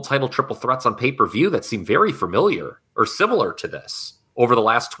world title triple threats on pay-per-view that seem very familiar or similar to this over the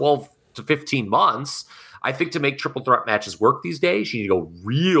last 12 to 15 months. I think to make triple threat matches work these days, you need to go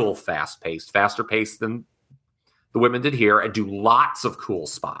real fast-paced, faster paced than the women did here, and do lots of cool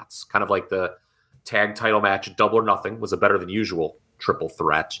spots. Kind of like the tag title match at Double or Nothing was a better than usual triple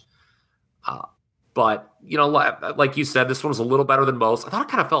threat. But, like you said, this one was a little better than most. I thought it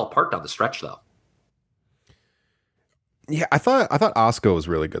kind of fell apart down the stretch, though. Yeah, I thought Asuka was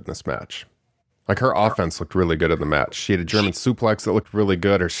really good in this match. Like, her offense looked really good in the match. She had a German suplex that looked really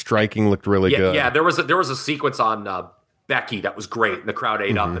good. Her striking looked really good. Yeah, there was a sequence on Becky that was great, and the crowd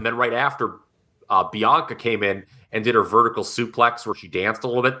ate up. And then right after, Bianca came in and did her vertical suplex where she danced a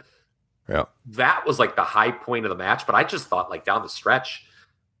little bit. Yeah, that was like the high point of the match. But I just thought, like, down the stretch,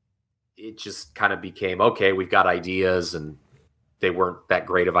 it just kind of became, okay, we've got ideas, and they weren't that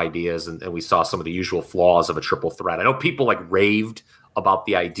great of ideas, and we saw some of the usual flaws of a triple threat. I know people like raved about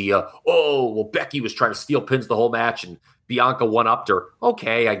the idea, oh, well, Becky was trying to steal pins the whole match, and Bianca one-upped her.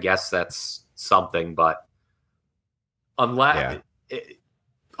 Okay, I guess that's something, but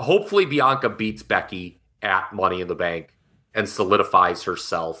hopefully Bianca beats Becky at Money in the Bank and solidifies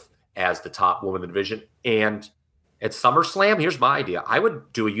herself as the top woman in the division. And at SummerSlam, here's my idea. I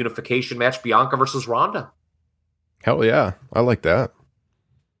would do a unification match, Bianca versus Ronda. Hell yeah. I like that.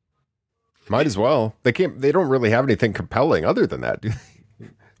 Might as well. They don't really have anything compelling other than that, do they?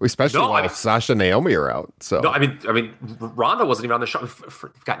 Especially while Sasha and Naomi are out. So no, I mean, Ronda wasn't even on the show.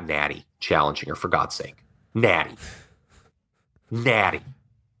 You've got Natty challenging her, for God's sake. Natty.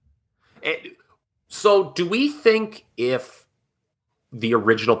 So do we think if the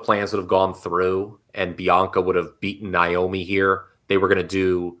original plans would have gone through and Bianca would have beaten Naomi here, they were going to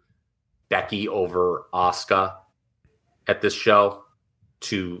do Becky over Asuka at this show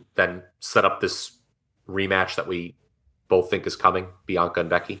to then set up this rematch that we both think is coming, Bianca and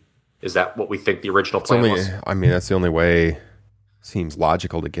Becky? Is that what we think the original plan was? I mean, that's the only way seems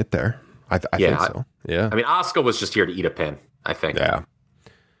logical to get there. I think so. Yeah. I mean, Asuka was just here to eat a pin, I think. Yeah.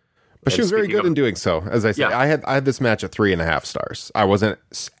 But she was very good in doing so. As I said, I had this match at 3.5 stars. I wasn't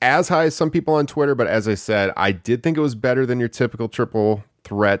as high as some people on Twitter, but as I said, I did think it was better than your typical triple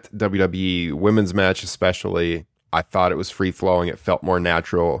threat WWE women's match, especially. I thought it was free flowing. It felt more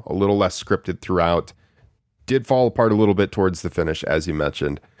natural, a little less scripted throughout. Did fall apart a little bit towards the finish, as you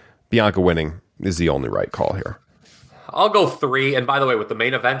mentioned. Bianca winning is the only right call here. I'll go 3. And by the way, with the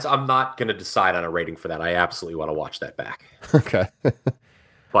main event, I'm not going to decide on a rating for that. I absolutely want to watch that back. Okay.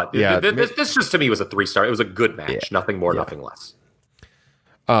 But yeah, this just to me was a 3-star. It was a good match. Nothing more, nothing less.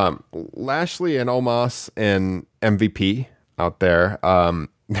 Lashley and Omos and MVP out there.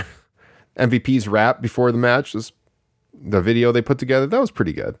 MVP's rap before the match was the video they put together. That was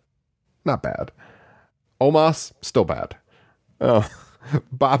pretty good. Not bad. Omos, still bad. Oh,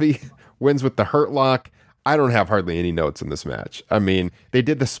 Bobby wins with the Hurt Lock. I don't have hardly any notes in this match. I mean, they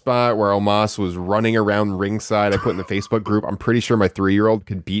did the spot where Omos was running around ringside. I put in the Facebook group. I'm pretty sure my 3-year-old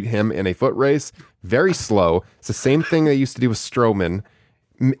could beat him in a foot race. Very slow. It's the same thing they used to do with Strowman.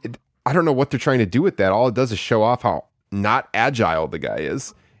 I don't know what they're trying to do with that. All it does is show off how not agile the guy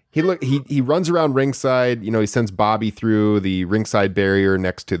is. He runs around ringside. You know, he sends Bobby through the ringside barrier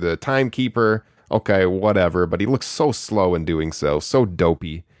next to the timekeeper. Okay, whatever. But he looks so slow in doing so. So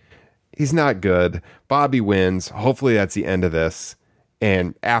dopey. He's not good. Bobby wins. Hopefully that's the end of this.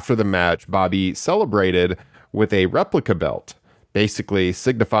 And after the match, Bobby celebrated with a replica belt, basically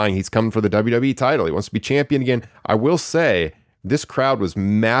signifying he's coming for the WWE title. He wants to be champion again. I will say, this crowd was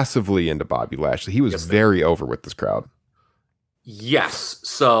massively into Bobby Lashley. He was very over with this crowd. Yes.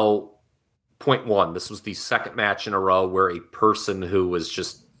 So, point 1, this was the second match in a row where a person who was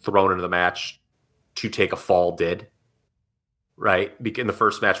just thrown into the match to take a fall did. Right? In the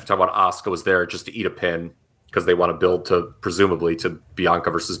first match, we talked about Asuka was there just to eat a pin because they want to build to, presumably, to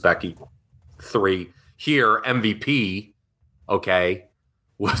Bianca versus Becky 3. Here, MVP,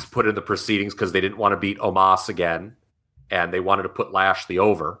 was put in the proceedings because they didn't want to beat Omos again, and they wanted to put Lashley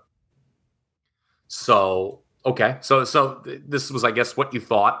over. So, so this was, I guess, what you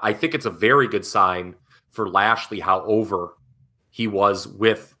thought. I think it's a very good sign for Lashley how over he was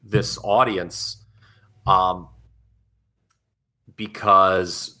with this audience.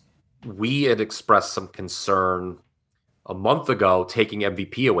 Because we had expressed some concern a month ago taking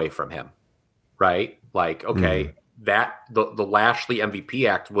MVP away from him, right? Like, that the Lashley MVP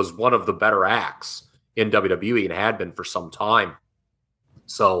act was one of the better acts in WWE and had been for some time.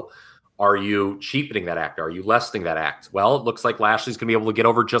 So are you cheapening that act? Are you lessening that act? Well, it looks like Lashley's going to be able to get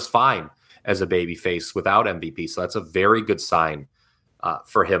over just fine as a babyface without MVP. So that's a very good sign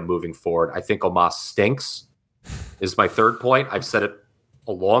for him moving forward. I think Omos stinks. Is my third point. I've said it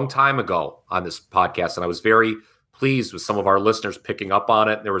a long time ago on this podcast, and I was very pleased with some of our listeners picking up on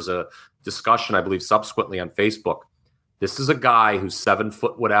it. There was a discussion, I believe, subsequently on Facebook. This is a guy who's 7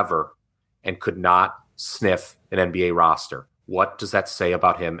 foot whatever and could not sniff an NBA roster. What does that say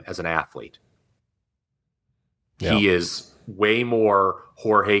about him as an athlete? Yeah. He is way more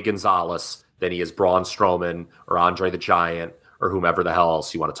Jorge Gonzalez than he is Braun Strowman or Andre the Giant or whomever the hell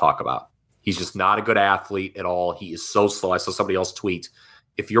else you want to talk about. He's just not a good athlete at all. He is so slow. I saw somebody else tweet,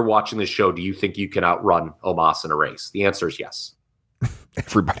 if you're watching this show, do you think you can outrun Omos in a race? The answer is yes.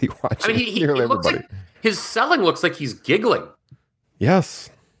 Everybody watching. I mean, he looks like, his selling looks like he's giggling.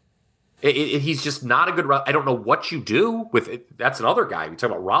 Yes. He's just not a good. I don't know what you do with it. That's another guy. We talk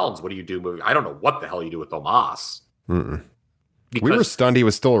about Rollins. What do you do? I don't know what the hell you do with Omos. We were stunned he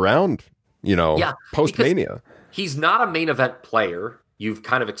was still around, post-Mania. He's not a main event player. You've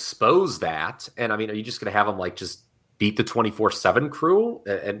kind of exposed that. And I mean, are you just going to have him just beat the 24/7 crew?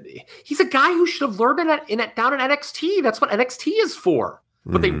 And he's a guy who should have learned it down at NXT. That's what NXT is for.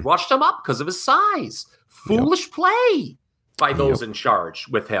 But they rushed him up because of his size. Foolish play by those in charge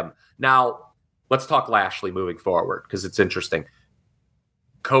with him. Now, let's talk Lashley moving forward because it's interesting.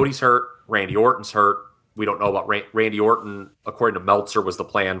 Cody's hurt. Randy Orton's hurt. We don't know about Randy Orton. According to Meltzer, was the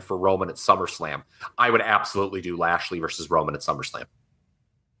plan for Roman at SummerSlam. I would absolutely do Lashley versus Roman at SummerSlam.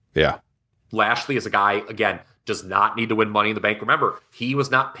 Yeah. Lashley is a guy, again, does not need to win Money in the Bank. Remember, he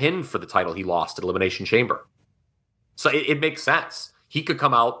was not pinned for the title he lost at Elimination Chamber. So it makes sense. He could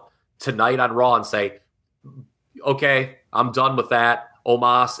come out tonight on Raw and say, okay, I'm done with that.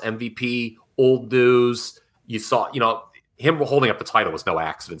 Omos, MVP, old news. You saw, him holding up the title was no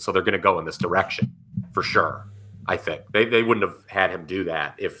accident, so they're going to go in this direction for sure. I think they wouldn't have had him do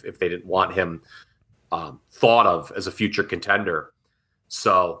that if they didn't want him thought of as a future contender.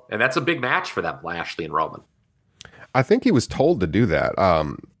 So, and that's a big match for them, Lashley and Roman. I think he was told to do that.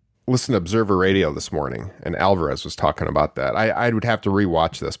 Listen to Observer Radio this morning, and Alvarez was talking about that. I would have to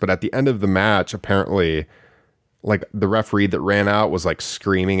rewatch this, but at the end of the match, apparently, the referee that ran out was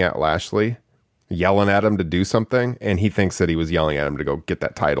screaming at Lashley, yelling at him to do something, and he thinks that he was yelling at him to go get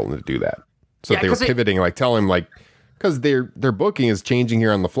that title and to do that. So they were pivoting, tell him because their booking is changing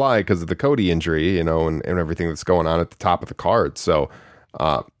here on the fly because of the Cody injury, and everything that's going on at the top of the card. So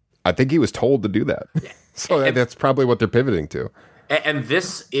I think he was told to do that. So that's probably what they're pivoting to. And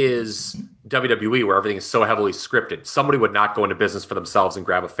this is WWE, where everything is so heavily scripted. Somebody would not go into business for themselves and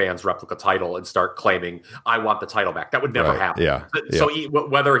grab a fan's replica title and start claiming, I want the title back. That would never happen. Yeah. So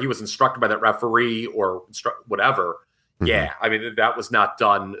whether he was instructed by that referee or whatever, I mean, that was not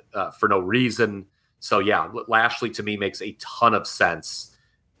done for no reason. So, Lashley to me makes a ton of sense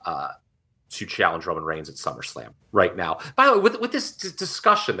to challenge Roman Reigns at SummerSlam right now. By the way, with this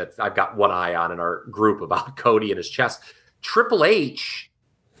discussion that I've got one eye on in our group about Cody and his chest, Triple H,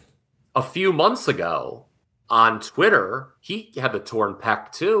 a few months ago on Twitter, he had the torn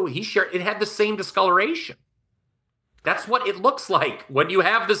pec too. He shared it had the same discoloration. That's what it looks like when you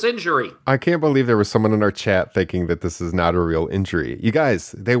have this injury. I can't believe there was someone in our chat thinking that this is not a real injury. You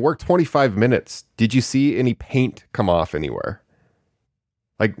guys, they worked 25 minutes. Did you see any paint come off anywhere?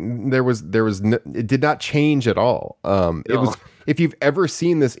 It did not change at all. It was, if you've ever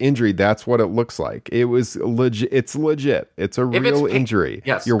seen this injury, that's what it looks like. It was legit. It's legit. It's a real injury.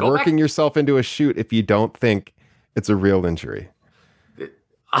 Yes, you're working yourself into a shoot if you don't think it's a real injury.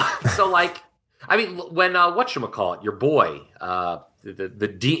 So when whatchamacallit, your boy,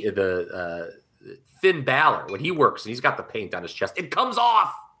 the Finn Balor, when he works and he's got the paint on his chest, it comes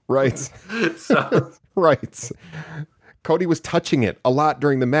off. Right. So right. Cody was touching it a lot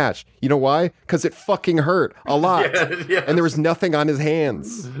during the match. You know why? Because it fucking hurt a lot. Yes. And there was nothing on his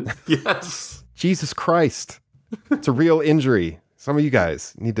hands. Yes. Jesus Christ. It's a real injury. Some of you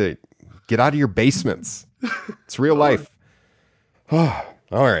guys need to get out of your basements. It's real life. All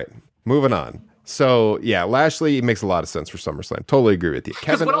right. Moving on. So, Lashley makes a lot of sense for SummerSlam. Totally agree with you.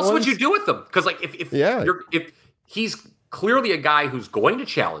 Because what else would you do with them? Because if he's clearly a guy who's going to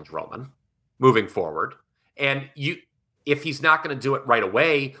challenge Roman moving forward, and if he's not going to do it right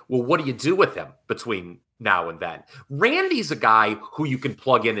away, well, what do you do with him between now and then? Randy's a guy who you can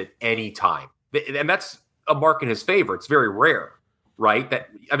plug in at any time. And that's a mark in his favor. It's very rare, right?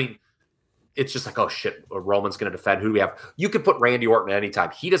 It's just oh shit, Roman's going to defend. Who do we have? You could put Randy Orton at any time.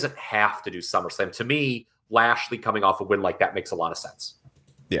 He doesn't have to do SummerSlam. To me, Lashley coming off a win like that makes a lot of sense.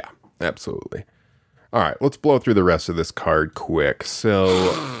 Yeah, absolutely. All right, let's blow through the rest of this card quick.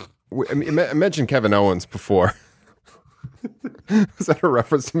 So I mentioned Kevin Owens before. Was that a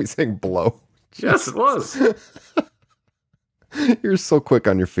reference to me saying blow? Yes, it was. You're so quick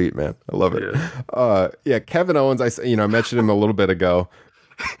on your feet, man. I love it. Yeah. Kevin Owens, I mentioned him a little bit ago.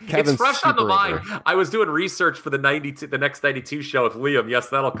 Kevin's it's fresh on the mind. I was doing research for the next 92 show with Liam. Yes,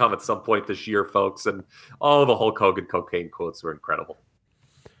 that'll come at some point this year, folks. And the Hulk Hogan cocaine quotes were incredible.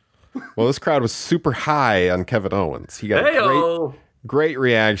 Well, this crowd was super high on Kevin Owens. He got a great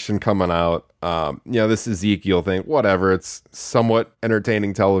reaction coming out. This Ezekiel thing, whatever. It's somewhat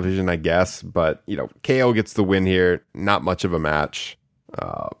entertaining television, I guess. But, KO gets the win here. Not much of a match.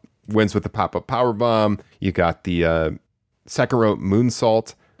 Wins with the pop-up powerbomb. You got the second row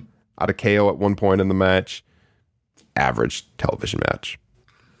moonsault out of KO at one point in the match. Average television match.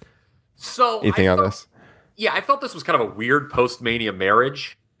 So anything on this? Yeah, I felt this was kind of a weird post-Mania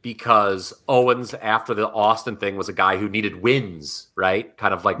marriage because Owens, after the Austin thing, was a guy who needed wins, right?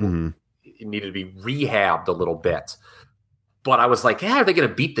 Kind of needed to be rehabbed a little bit. But I was like, are they going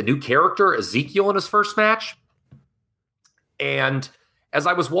to beat the new character, Ezekiel, in his first match? And as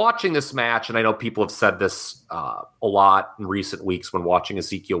I was watching this match, and I know people have said this a lot in recent weeks when watching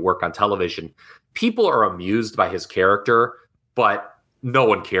Ezekiel work on television, people are amused by his character, but no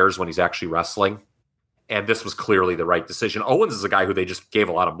one cares when he's actually wrestling. And this was clearly the right decision. Owens is a guy who they just gave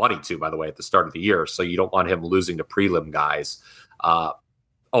a lot of money to, by the way, at the start of the year. So you don't want him losing to prelim guys.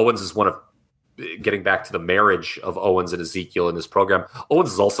 Owens is one of, getting back to the marriage of Owens and Ezekiel in this program,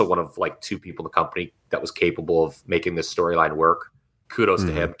 Owens is also one of like 2 people in the company that was capable of making this storyline work. Kudos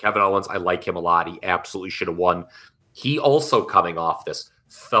to him. Kevin Owens, I like him a lot. He absolutely should have won. He also, coming off this,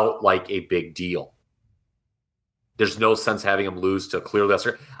 felt like a big deal. There's no sense having him lose to a clear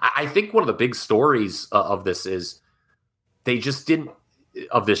lesser. I think one of the big stories of this is they just didn't,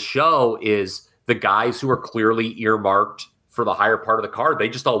 of this show, is the guys who are clearly earmarked for the higher part of the card, they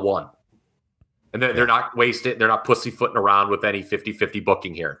just all won. And they're not wasted. They're not pussyfooting around with any 50-50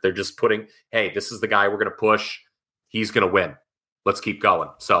 booking here. They're just putting, hey, this is the guy we're going to push. He's going to win. Let's keep going.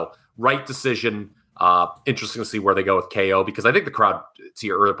 So right decision. Interesting to see where they go with KO, because I think the crowd, to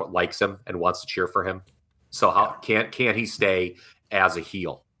your earlier point, likes him and wants to cheer for him. So how can't he stay as a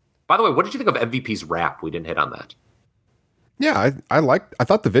heel? By the way, what did you think of MVP's rap? We didn't hit on that. Yeah, I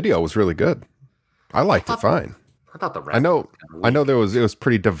thought the video was really good. I liked it fine. I thought the rap. I know it was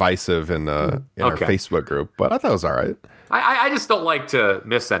pretty divisive in our Facebook group, but I thought it was all right. I just don't like to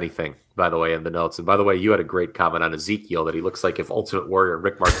miss anything, by the way, in the notes. And by the way, you had a great comment on Ezekiel that he looks like if Ultimate Warrior and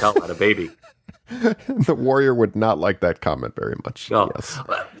Rick Martel had a baby. The Warrior would not like that comment very much. No. Yes.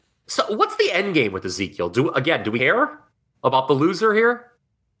 So what's the end game with Ezekiel? Do we care about the loser here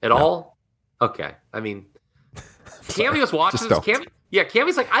at all? Okay. I mean, Cammy was watching this.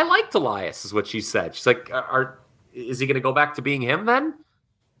 Cammy's like, I liked Elias, is what she said. She's like, is he going to go back to being him then?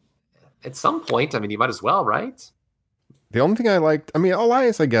 At some point, I mean, you might as well, right? The only thing I liked, I mean,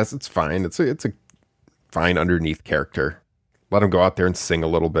 Elias, I guess it's fine. It's a fine underneath character. Let him go out there and sing a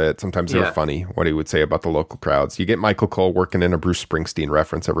little bit. Sometimes they're funny, what he would say about the local crowds. You get Michael Cole working in a Bruce Springsteen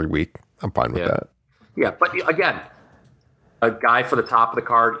reference every week. I'm fine with that. Yeah, but again, a guy for the top of the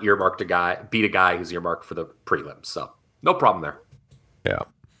card, beat a guy who's earmarked for the prelims. So no problem there. Yeah.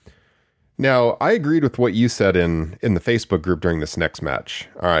 Now, I agreed with what you said in the Facebook group during this next match.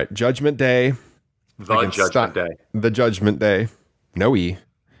 All right, Judgment Day. The Judgment Day. No E.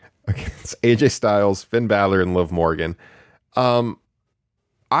 Against AJ Styles, Finn Balor, and Liv Morgan.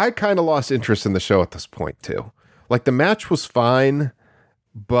 I kind of lost interest in the show at this point too. Like, the match was fine,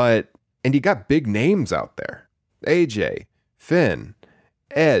 and you got big names out there. AJ, Finn,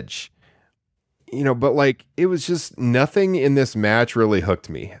 Edge, but like, it was just nothing in this match really hooked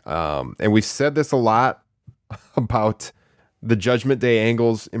me. And we've said this a lot about the Judgment Day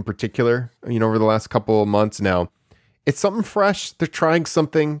angles in particular, over the last couple of months now. It's something fresh. They're trying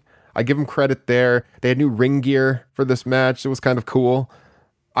something. I give them credit there. They had new ring gear for this match. It was kind of cool.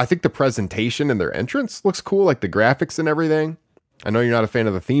 I think the presentation and their entrance looks cool, like the graphics and everything. I know you're not a fan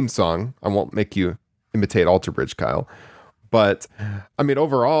of the theme song. I won't make you imitate Alter Bridge, Kyle. But, I mean,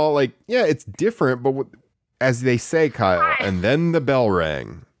 overall, like, yeah, it's different. But as they say, Kyle, and then the bell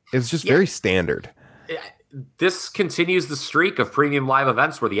rang. It was just very standard. This continues the streak of premium live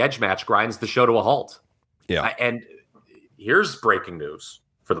events where the Edge match grinds the show to a halt. Yeah. And here's breaking news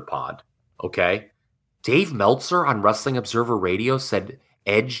for the pod, okay? Dave Meltzer on Wrestling Observer Radio said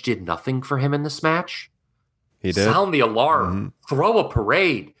Edge did nothing for him in this match. He did. Sound the alarm. Throw a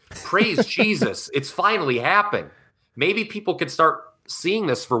parade. Praise Jesus. It's finally happened. Maybe people could start seeing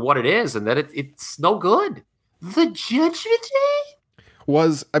this for what it is and that it's no good. The Judgment Day?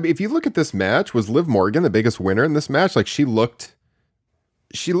 If you look at this match, was Liv Morgan the biggest winner in this match? Like, she looked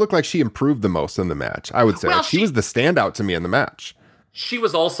like she improved the most in the match, I would say. Well, she was the standout to me in the match. She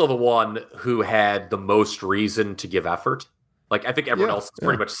was also the one who had the most reason to give effort. Like, I think everyone else is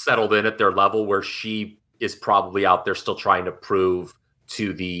pretty much settled in at their level, where she is probably out there still trying to prove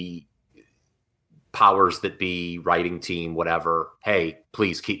to the powers that be, writing team, whatever, hey,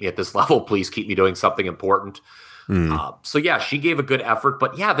 please keep me at this level. Please keep me doing something important. So yeah, she gave a good effort,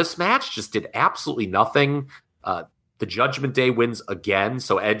 but yeah, this match just did absolutely nothing. The Judgment Day wins again.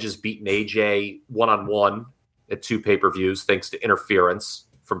 So Edge has beaten AJ one-on-one at 2 pay-per-views, thanks to interference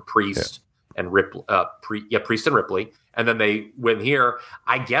from Priest and Ripley. Priest and Ripley. And then they win here.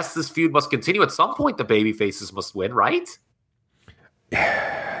 I guess this feud must continue. At some point, the babyfaces must win, right?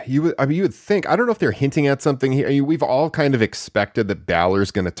 You would think. I don't know if they're hinting at something here. We've all kind of expected that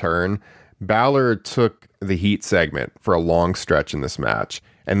Balor's going to turn. Balor took the heat segment for a long stretch in this match.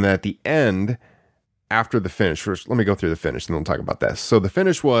 And then at the end, after the finish, let me go through the finish and then we'll talk about this. So the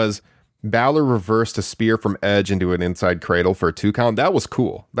finish was Balor reversed a spear from Edge into an inside cradle for a 2 count. That was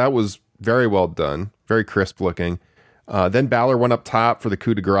cool. That was very well done. Very crisp looking. Then Balor went up top for the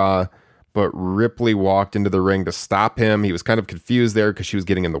coup de grace, but Ripley walked into the ring to stop him. He was kind of confused there because she was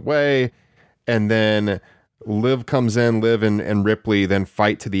getting in the way. And then Liv comes in. Liv and Ripley then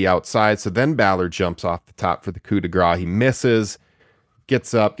fight to the outside. So then Balor jumps off the top for the coup de grace. He misses,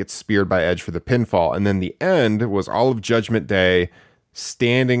 gets up, gets speared by Edge for the pinfall. And then the end was all of Judgment Day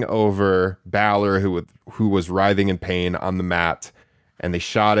standing over Balor, who was writhing in pain on the mat, and they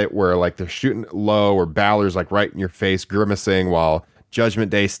shot it where like they're shooting low, or Balor's like right in your face, grimacing, while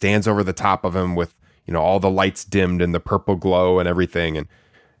Judgment Day stands over the top of him with, you know, all the lights dimmed and the purple glow and everything. And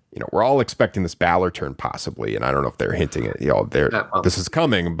you know, we're all expecting this Balor turn possibly, and I don't know if they're hinting at, you know, this is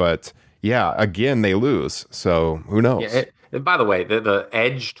coming, but yeah, again they lose, so who knows? Yeah, and by the way, the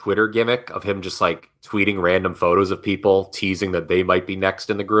Edge Twitter gimmick of him just like tweeting random photos of people teasing that they might be next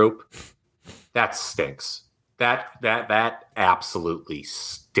in the group, that stinks. That absolutely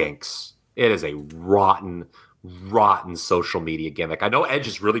stinks. It is a rotten social media gimmick. I know Edge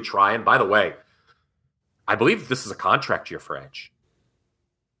is really trying. By the way, I believe this is a contract year for Edge.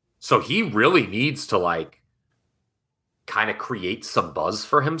 So he really needs to like kind of create some buzz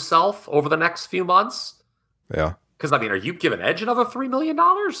for himself over the next few months. Yeah. Because, I mean, are you giving Edge another $3 million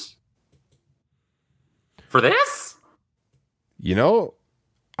for this? You know,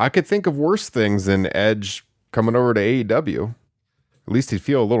 I could think of worse things than Edge coming over to AEW. At least he'd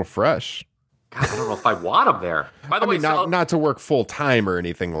feel a little fresh. God, I don't know if I want him there. By the way, not to work full time or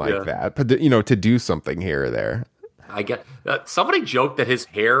anything like that, but you know, to do something here or there. I get somebody joked that his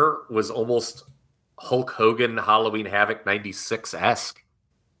hair was almost Hulk Hogan Halloween Havoc 96-esque.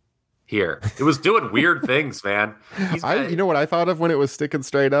 Here, it was doing weird things, man. You know what I thought of when it was sticking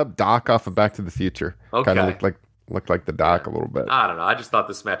straight up? Doc off of Back to the Future. Okay. Kind of looked like the Doc a little bit. I don't know. I just thought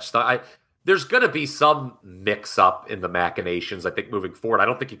this match. There's going to be some mix up in the machinations. I think moving forward, I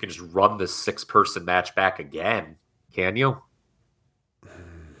don't think you can just run this 6-person match back again. Can you?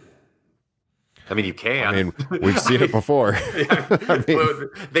 I mean, you can. I mean, we've seen it before.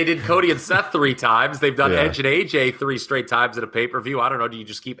 They did Cody and Seth 3 times. They've done Edge and AJ 3 straight times at a pay-per-view. I don't know. Do you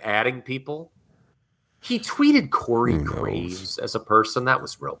just keep adding people? He tweeted Corey Graves as a person. That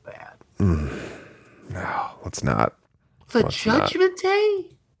was real bad. No, let's not. Judgment Day?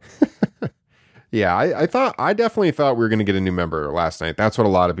 Yeah, I definitely thought we were going to get a new member last night. That's what a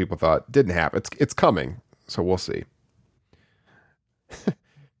lot of people thought. Didn't happen. It's coming. So we'll see.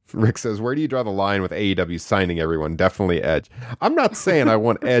 Rick says, where do you draw the line with AEW signing everyone? Definitely Edge. I'm not saying I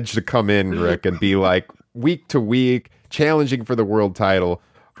want Edge to come in, Rick, and be like week to week challenging for the world title.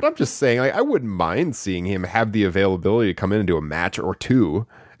 But I'm just saying, like, I wouldn't mind seeing him have the availability to come in and do a match or two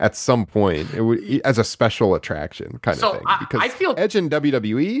at some point. It would, as a special attraction kind of thing. Because I feel Edge in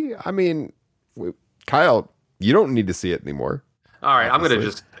WWE, I mean, Kyle, you don't need to see it anymore. All right, obviously. I'm going to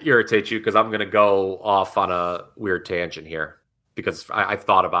just irritate you because I'm going to go off on a weird tangent here. Because I've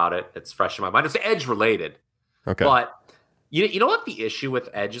thought about it. It's fresh in my mind. It's Edge related. Okay. But you know what the issue with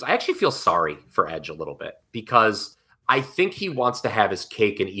Edge is? I actually feel sorry for Edge a little bit because I think he wants to have his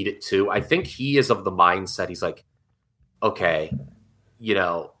cake and eat it too. I think he is of the mindset. He's like, okay, you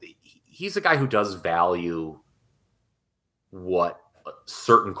know, he's a guy who does value what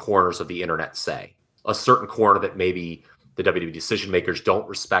certain corners of the internet say. A certain corner that maybe the WWE decision makers don't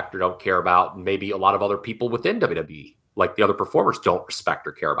respect or don't care about. And maybe a lot of other people within WWE, like the other performers, don't respect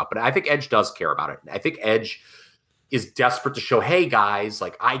or care about. But I think Edge does care about it. I think Edge is desperate to show, hey, guys,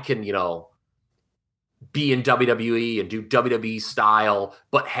 like I can, you know, be in WWE and do WWE style,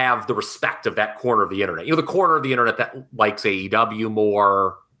 but have the respect of that corner of the internet. You know, the corner of the internet that likes AEW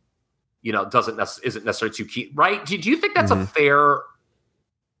more, you know, isn't necessarily too key, right? Do you think that's a fair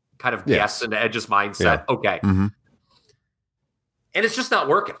kind of guess into Edge's mindset? Yeah. Okay. Mm-hmm. And it's just not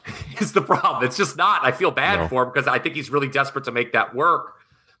working. It's the problem. It's just not. I feel bad for him because I think he's really desperate to make that work.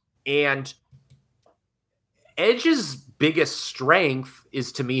 And Edge's biggest strength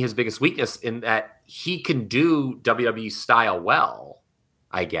is, to me, his biggest weakness in that he can do WWE style well,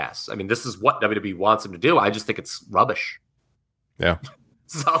 I guess. I mean, this is what WWE wants him to do. I just think it's rubbish. Yeah.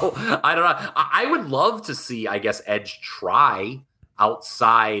 So, I don't know. I would love to see, I guess, Edge try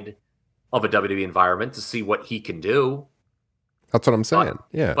outside of a WWE environment to see what he can do. That's what I'm saying.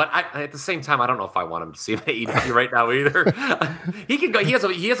 Yeah. But at the same time, I don't know if I want him to see AEW right now either. He can go. He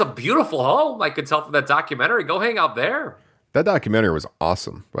has a beautiful home. I could tell from that documentary. Go hang out there. That documentary was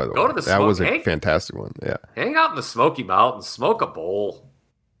awesome, by the way. Go to the that was a fantastic one. Yeah. Hang out in the Smoky Mountains, smoke a bowl.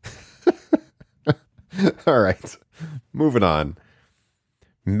 All right. Moving on.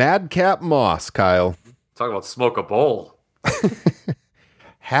 Madcap Moss, Kyle. Talk about smoke a bowl.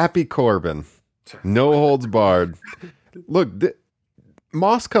 Happy Corbin. No holds barred. Look,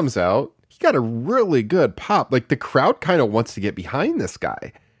 Moss comes out. He got a really good pop. Like, the crowd kind of wants to get behind this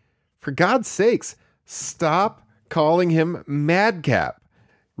guy. For God's sakes, stop calling him Madcap.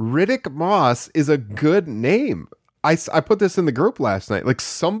 Riddick Moss is a good name. I put this in the group last night. Like,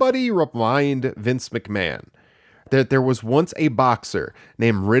 somebody remind Vince McMahon that there was once a boxer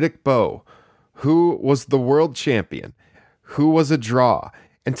named Riddick Bowe who was the world champion, who was a draw,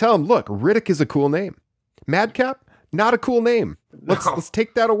 and tell him, look, Riddick is a cool name. Madcap, not a cool name. Let's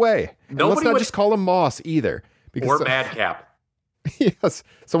take that away. And let's not just call him Moss either. Or Madcap. Yes.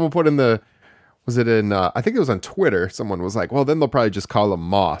 Someone put in I think it was on Twitter. Someone was like, well, then they'll probably just call him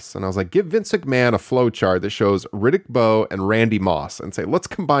Moss. And I was like, give Vince McMahon a flow chart that shows Riddick Bowe and Randy Moss and say, let's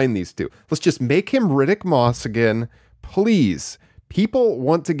combine these two. Let's just make him Riddick Moss again. Please. People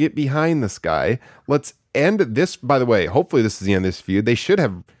want to get behind this guy. Let's end this. By the way, hopefully this is the end of this feud. They should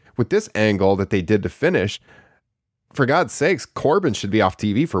have, with this angle that they did to finish, for God's sakes, Corbin should be off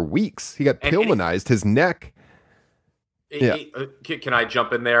TV for weeks. He got Pillmanized, his neck. Yeah. Can I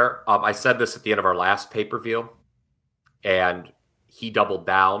jump in there? I said this at the end of our last pay-per-view, and he doubled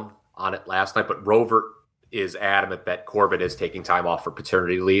down on it last night, but Rover is adamant that Corbin is taking time off for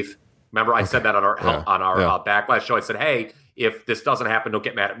paternity leave. Remember, I said that on our Backlash show. I said, hey, if this doesn't happen, don't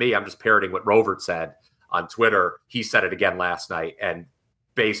get mad at me. I'm just parroting what Rover said on Twitter. He said it again last night, and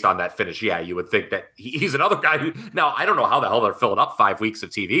based on that finish, yeah, you would think that he's another guy who, now, I don't know how the hell they're filling up 5 weeks of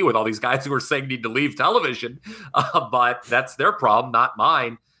TV with all these guys who are saying need to leave television, but that's their problem, not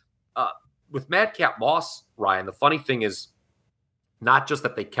mine. With Madcap Moss, Ryan, the funny thing is not just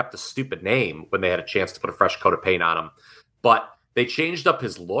that they kept a stupid name when they had a chance to put a fresh coat of paint on him, but they changed up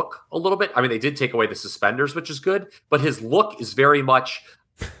his look a little bit. I mean, they did take away the suspenders, which is good, but his look is very much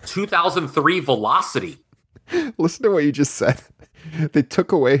 2003 Velocity. Listen to what you just said. They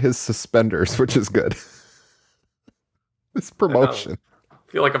took away his suspenders, which is good. This promotion. I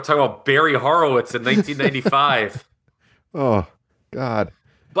feel like I'm talking about Barry Horowitz in 1995. Oh, God.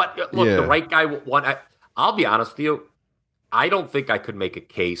 But look, the right guy won. I'll be honest with you. I don't think I could make a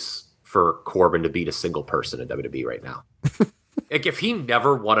case for Corbin to beat a single person in WWE right now. Like, if he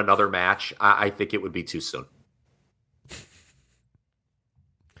never won another match, I think it would be too soon.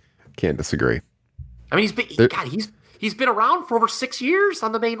 Can't disagree. I mean, he's been around for over 6 years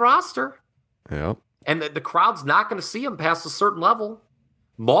on the main roster. Yeah. And the crowd's not going to see him past a certain level.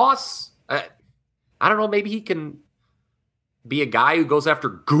 Moss, I don't know, maybe he can be a guy who goes after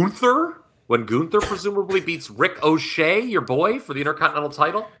Gunther when Gunther presumably beats Rick O'Shea, your boy, for the Intercontinental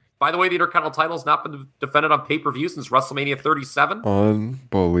title. By the way, the Intercontinental title has not been defended on pay-per-view since WrestleMania 37.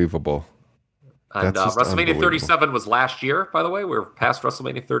 Unbelievable. And WrestleMania 37 was last year, by the way. We're past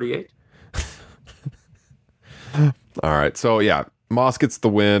WrestleMania 38. All right. So, yeah, Moss gets the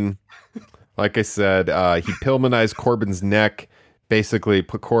win. Like I said, he Pillmanized Corbin's neck, basically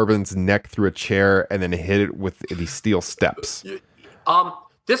put Corbin's neck through a chair and then hit it with these steel steps.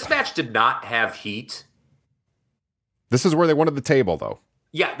 This match did not have heat. This is where they wanted the table, though.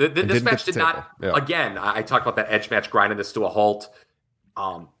 Yeah, this match did not. Yeah. Again, I talked about that Edge match grinding this to a halt.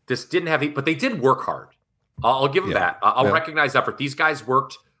 This didn't have heat, but they did work hard. I'll give them that. I'll recognize effort. These guys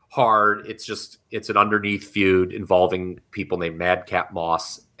worked hard. It's an underneath feud involving people named Madcap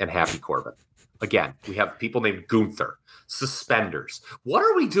Moss and Happy Corbin. Again, we have people named Gunther, suspenders. What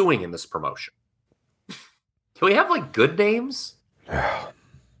are we doing in this promotion? Can we have like good names?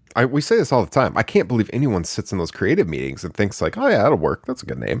 We say this all the time. I can't believe anyone sits in those creative meetings and thinks like, oh yeah, that'll work. That's a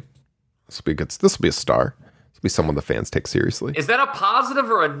good name. This will be good. This will be a star. This will be someone the fans take seriously. Is that a positive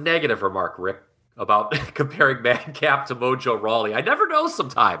or a negative remark, Rick, about comparing Madcap to Mojo Rawley? I never know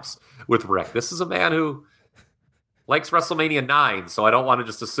sometimes with Rick. This is a man who likes WrestleMania 9, so I don't want to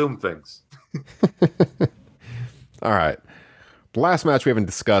just assume things. All right. The last match we haven't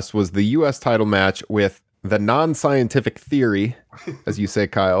discussed was the U.S. title match with the non-scientific theory, as you say,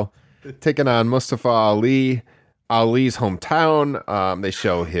 Kyle, taking on Mustafa Ali, Ali's hometown. They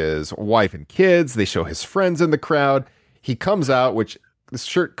show his wife and kids. They show his friends in the crowd. He comes out, which this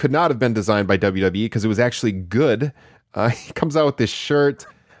shirt could not have been designed by WWE because it was actually good. He comes out with this shirt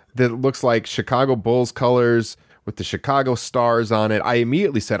that looks like Chicago Bulls colors with the Chicago stars on it. I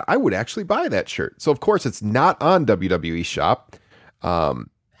immediately said, I would actually buy that shirt. So, of course, it's not on WWE Shop.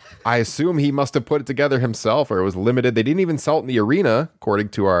 I assume he must have put it together himself or it was limited. They didn't even sell it in the arena, according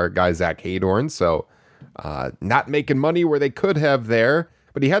to our guy, Zach Haydorn. So not making money where they could have there.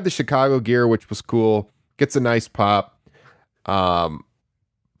 But he had the Chicago gear, which was cool. Gets a nice pop.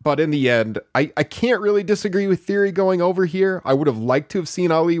 But in the end, I can't really disagree with Theory going over here. I would have liked to have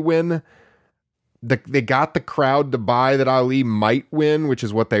seen Ali win. they got the crowd to buy that Ali might win, which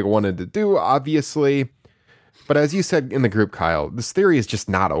is what they wanted to do, obviously. But as you said in the group, Kyle, this theory is just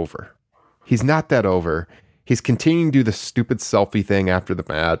not over. He's not that over. He's continuing to do the stupid selfie thing after the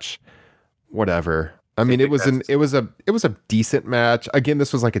match. Whatever. I mean, it was a decent match. Again,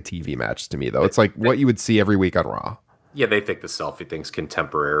 this was like a TV match to me, though. It's like what you would see every week on Raw. Yeah, they think the selfie thing's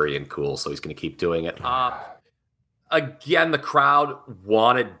contemporary and cool, so he's going to keep doing it. Again, the crowd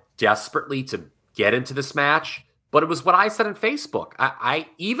wanted desperately to get into this match, but it was what I said on Facebook. I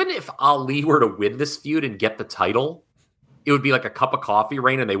even if Ali were to win this feud and get the title, it would be like a cup of coffee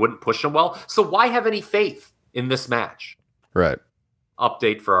rain, and they wouldn't push him well. So why have any faith in this match? Right.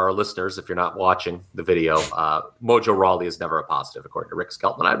 Update for our listeners, if you're not watching the video, Mojo Rawley is never a positive, according to Rick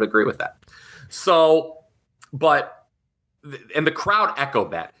Skelton. I would agree with that. So, and the crowd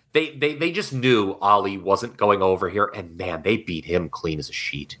echoed that. They just knew Ali wasn't going over here, and man, they beat him clean as a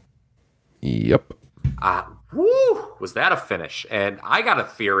sheet. Yep. Was that a finish? And I got a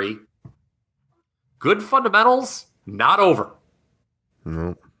theory. Good fundamentals, not over.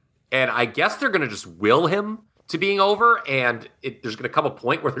 No. And I guess they're going to just will him to being over, and there's going to come a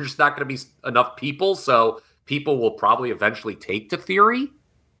point where there's just not going to be enough people, so people will probably eventually take to Theory.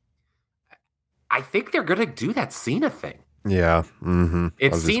 I think they're going to do that Cena thing. Yeah. Mm-hmm.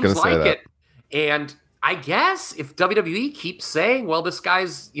 It seems like it. And I guess if WWE keeps saying, well, this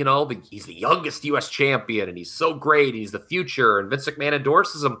guy's, he's the youngest U.S. champion, and he's so great, and he's the future, and Vince McMahon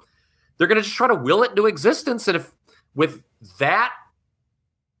endorses him, they're going to just try to will it into existence. And if with that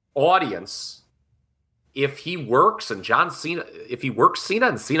audience, if he works and Cena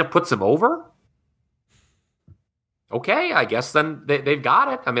and Cena puts him over, okay, I guess then they've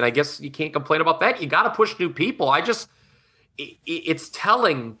got it. I mean, I guess you can't complain about that. You got to push new people. It's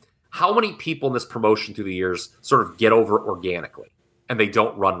telling how many people in this promotion through the years sort of get over it organically and they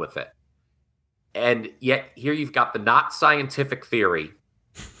don't run with it. And yet here you've got the not scientific Theory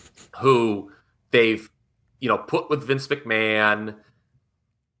who they've, put with Vince McMahon,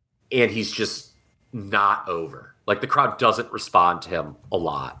 and he's just not over. Like, the crowd doesn't respond to him a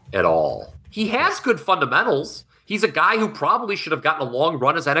lot at all. He has good fundamentals. He's a guy who probably should have gotten a long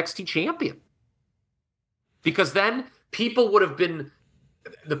run as NXT champion. Because then people would have been,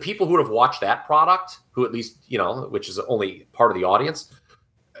 the people who would have watched that product, who at least, which is only part of the audience,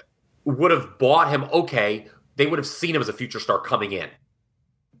 would have bought him, okay, they would have seen him as a future star coming in.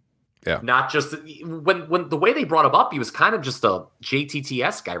 Yeah. Not just when the way they brought him up, he was kind of just a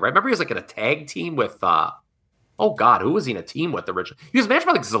JTTS guy, right? Remember he was like in a tag team with who was he in a team with originally? He was managed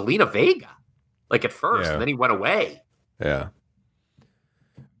by like Zelina Vega, like at first, and then he went away. Yeah.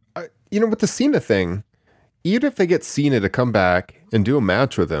 With the Cena thing, even if they get Cena to come back and do a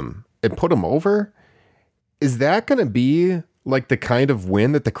match with him and put him over, is that going to be like the kind of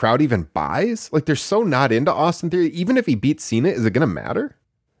win that the crowd even buys? Like, they're so not into Austin Theory. Even if he beats Cena, is it going to matter?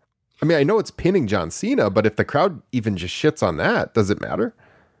 I mean, I know it's pinning John Cena, but if the crowd even just shits on that, does it matter?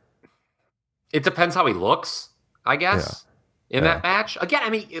 It depends how he looks, I guess, in that match. Again, I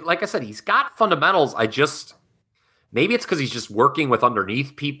mean, like I said, he's got fundamentals. Maybe it's because he's just working with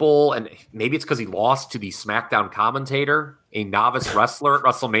underneath people, and maybe it's because he lost to the SmackDown commentator, a novice wrestler at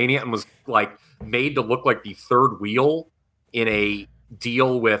WrestleMania, and was like made to look like the third wheel in a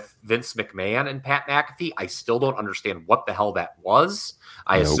deal with Vince McMahon and Pat McAfee. I still don't understand what the hell that was.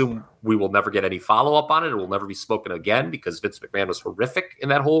 I assume we will never get any follow-up on it. It will never be spoken again because Vince McMahon was horrific in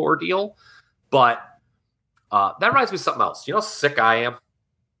that whole ordeal. But that reminds me of something else. You know how sick I am,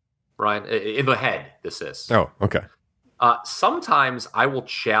 Brian? In the head, this is. Oh, okay. Sometimes I will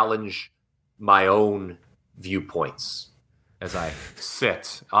challenge my own viewpoints as I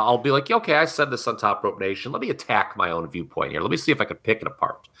sit. I'll be like, okay, I said this on Top Rope Nation. Let me attack my own viewpoint here. Let me see if I can pick it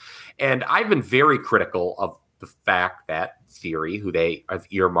apart. And I've been very critical of the fact that Theory, who they have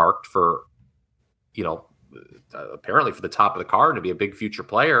earmarked for, apparently for the top of the card to be a big future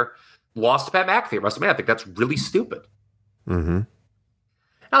player, lost to Pat McAfee at WrestleMania. I think that's really stupid. Mm-hmm. And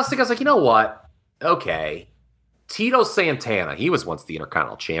I was like, you know what? Okay. Tito Santana, he was once the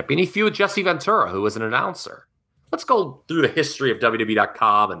Intercontinental Champion. He feuded with Jesse Ventura, who was an announcer. Let's go through the history of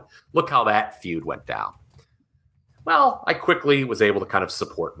WWE.com and look how that feud went down. Well, I quickly was able to kind of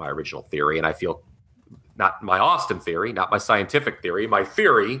support my original theory, and I feel not my Austin theory, not my scientific theory, my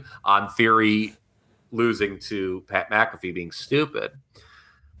theory on Theory losing to Pat McAfee being stupid.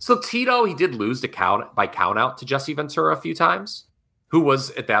 So Tito, he did lose by count out to Jesse Ventura a few times, who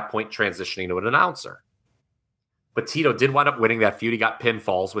was at that point transitioning to an announcer. But Tito did wind up winning that feud. He got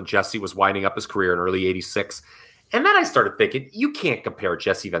pinfalls when Jesse was winding up his career in early 86. And then I started thinking, you can't compare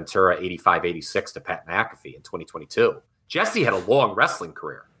Jesse Ventura 85-86 to Pat McAfee in 2022. Jesse had a long wrestling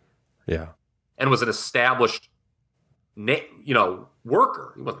career. Yeah. and was an established,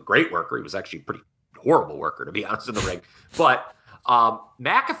 worker. He wasn't a great worker. He was actually a pretty horrible worker, to be honest, in the ring. But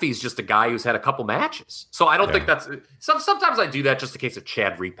McAfee's just a guy who's had a couple matches. So I don't think that's sometimes I do that just in case a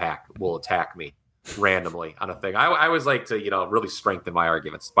Chad Repack will attack me randomly on a thing. I always like to, really strengthen my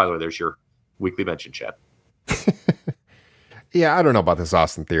arguments. By the way, there's your weekly mention, Chad. Yeah, I don't know about this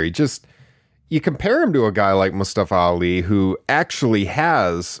Austin Theory. Just you compare him to a guy like Mustafa Ali, who actually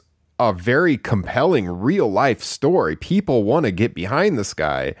has a very compelling real life story. People want to get behind this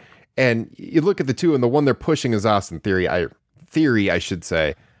guy. And you look at the two, and the one they're pushing is Austin Theory. I should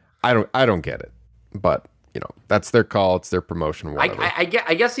say. I don't get it. But, that's their call. It's their promotion. Whatever. I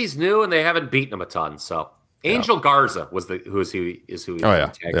guess he's new, and they haven't beaten him a ton. So Angel Garza who he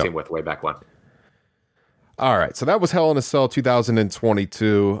tag team with way back when. All right, so that was Hell in a Cell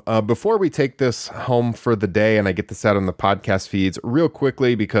 2022. Before we take this home for the day and I get this out on the podcast feeds real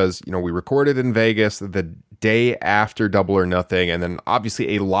quickly, because, we recorded in Vegas the day after Double or Nothing, and then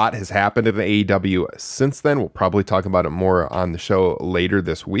obviously a lot has happened in AEW since then. We'll probably talk about it more on the show later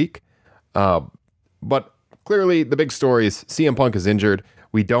this week. But clearly the big story is CM Punk is injured.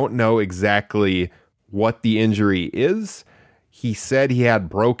 We don't know exactly what the injury is. He said he had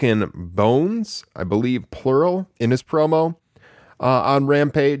broken bones, I believe plural, in his promo on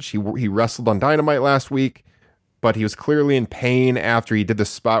Rampage. He wrestled on Dynamite last week, but he was clearly in pain after he did the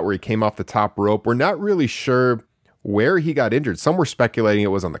spot where he came off the top rope. We're not really sure where he got injured. Some were speculating it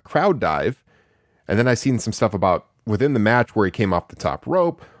was on the crowd dive. And then I seen some stuff about within the match where he came off the top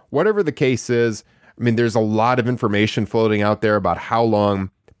rope. Whatever the case is, there's a lot of information floating out there about how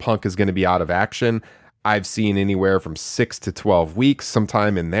long Punk is going to be out of action. I've seen anywhere from 6 to 12 weeks,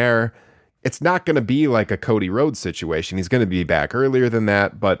 sometime in there. It's not going to be like a Cody Rhodes situation. He's going to be back earlier than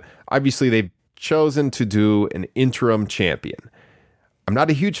that, but obviously they've chosen to do an interim champion. I'm not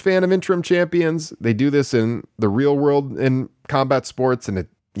a huge fan of interim champions. They do this in the real world in combat sports, and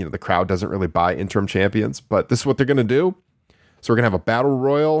the crowd doesn't really buy interim champions, but this is what they're going to do. So we're going to have a battle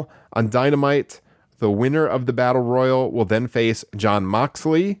royal on Dynamite. The winner of the battle royal will then face Jon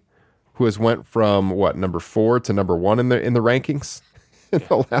Moxley, who has went from number 4 to number 1 in the rankings in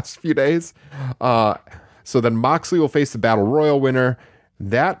the last few days. So then Moxley will face the battle royal winner.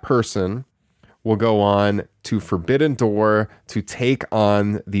 That person will go on to Forbidden Door to take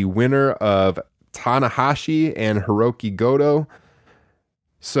on the winner of Tanahashi and Hiroki Goto.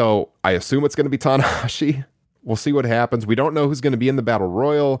 So I assume it's going to be Tanahashi. We'll see what happens. We don't know who's going to be in the battle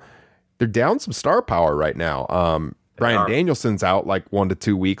royal. They're down some star power right now. Bryan Danielson's out like 1 to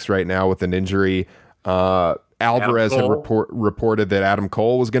 2 weeks right now with an injury. Alvarez had reported that Adam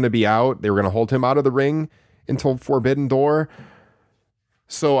Cole was going to be out. They were going to hold him out of the ring until Forbidden Door.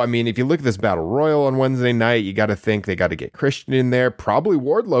 So, if you look at this battle royal on Wednesday night, you got to think they got to get Christian in there. Probably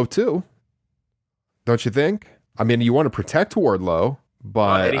Wardlow too. Don't you think? You want to protect Wardlow,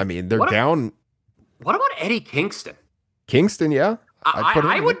 but they're down. What about Eddie Kingston? Kingston, yeah.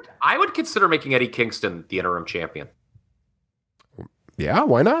 I would consider making Eddie Kingston the interim champion. Yeah,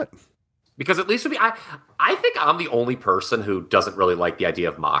 why not? Because at least I think I'm the only person who doesn't really like the idea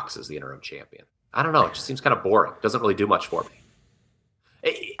of Mox as the interim champion. I don't know. It just seems kind of boring. It doesn't really do much for me.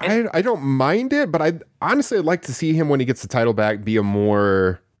 I don't mind it, but I'd like to see him when he gets the title back be a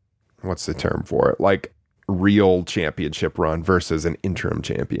more, what's the term for it? Like real championship run versus an interim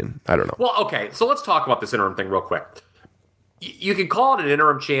champion. I don't know. Well, okay. So let's talk about this interim thing real quick. You can call it an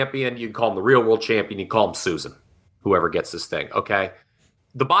interim champion. You can call him the real world champion. You can call him Susan, whoever gets this thing. Okay.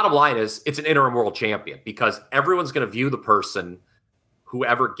 The bottom line is it's an interim world champion because everyone's going to view the person,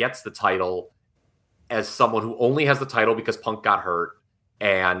 whoever gets the title, as someone who only has the title because Punk got hurt.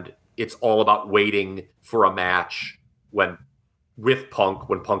 And it's all about waiting for a match with Punk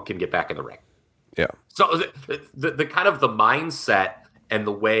when Punk can get back in the ring. Yeah. So the kind of the mindset and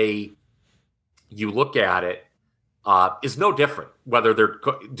the way you look at it is no different, whether they're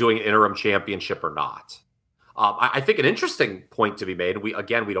doing an interim championship or not. I think an interesting point to be made, we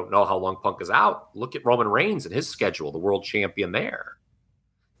don't know how long Punk is out. Look at Roman Reigns and his schedule, the world champion there.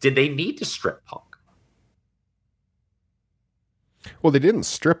 Did they need to strip Punk? Well, they didn't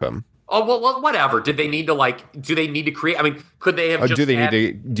strip him. Oh, well, whatever. Did they need to do they need to create? Could they have just do they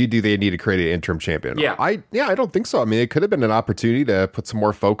need to create an interim champion? Yeah. I don't think so. It could have been an opportunity to put some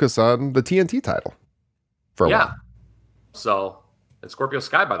more focus on the TNT title for a while. So, and Scorpio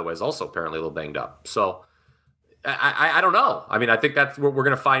Sky, by the way, is also apparently a little banged up. So, I don't know. I think that's what we're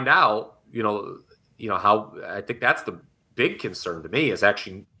going to find out. How I think that's the big concern to me is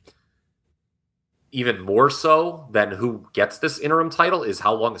actually even more so than who gets this interim title is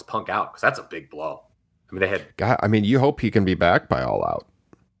how long is Punk out? Because that's a big blow. They had. God, you hope he can be back by All Out.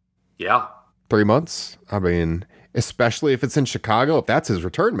 Yeah. 3 months. I mean, especially if it's in Chicago, if that's his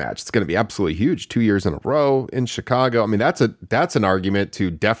return match, it's going to be absolutely huge. 2 years in a row in Chicago. I mean, that's an argument to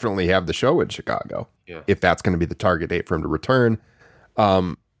definitely have the show in Chicago. Yeah. If that's going to be the target date for him to return.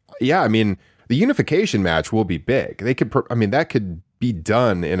 Yeah, I mean, the unification match will be big. That could be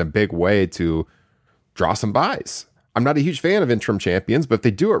done in a big way to draw some buys. I'm not a huge fan of interim champions, but if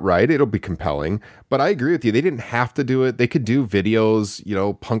they do it right, it'll be compelling. But I agree with you. They didn't have to do it. They could do videos,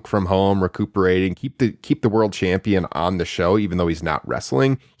 Punk from home, recuperating, keep the world champion on the show, even though he's not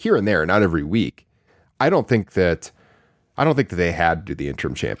wrestling here and there, not every week. I don't think that they had to do the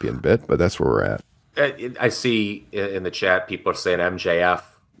interim champion bit, but that's where we're at. I see in the chat people are saying MJF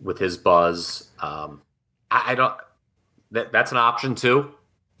with his buzz. I don't. That's an option too.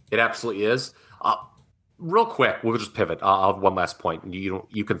 It absolutely is. Real quick, we'll just pivot. I'll have one last point.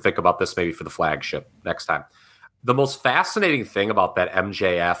 You can think about this maybe for the flagship next time. The most fascinating thing about that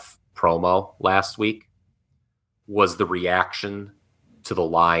MJF promo last week was the reaction to the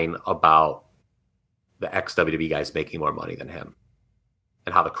line about the ex-WWE guys making more money than him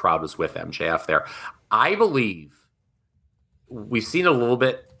and how the crowd was with MJF there. I believe we've seen a little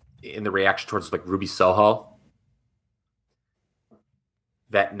bit in the reaction towards like Ruby Soho,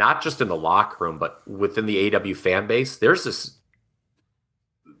 that not just in the locker room, but within the AEW fan base, there's this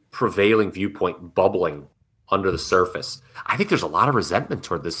prevailing viewpoint bubbling under the surface. I think there's a lot of resentment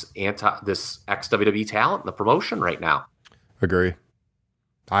toward this ex-WWE talent in the promotion right now. Agree.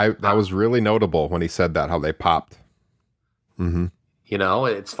 That was really notable when he said that, how they popped. Mm-hmm.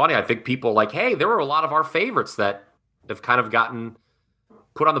 It's funny. I think people like, hey, there were a lot of our favorites that have kind of gotten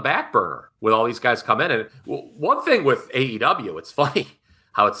put on the back burner with all these guys come in. And one thing with AEW, it's funny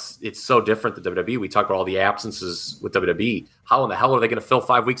how it's so different than WWE. We talk about all the absences with WWE. How in the hell are they going to fill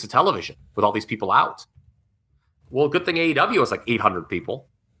 5 weeks of television with all these people out? Well, good thing AEW is like 800 people.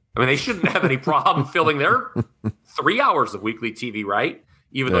 I mean, they shouldn't have any problem filling their 3 hours of weekly TV, right?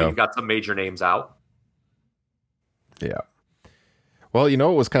 Even though you've got some major names out. Yeah. Well,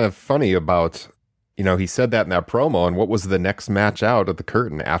 what was kind of funny about, he said that in that promo, and what was the next match out of the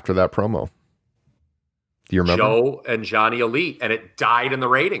curtain after that promo? Do you remember? Joe and Johnny Elite, and it died in the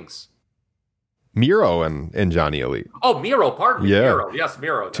ratings. Miro and Johnny Elite. Oh, Miro, pardon me. Yeah. Miro. Yes,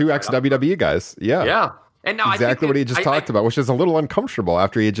 Miro. Two ex-WWE guys. Yeah. Yeah. And now exactly what he just talked about, which is a little uncomfortable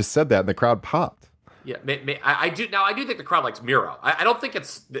after he had just said that and the crowd popped. Yeah, I do. Now, I do think the crowd likes Miro. I don't think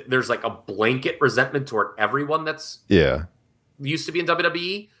there's like a blanket resentment toward everyone that's used to be in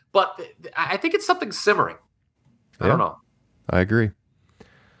WWE, but I think it's something simmering. I don't know. I agree.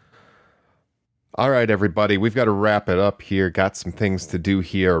 All right, everybody, we've got to wrap it up here. Got some things to do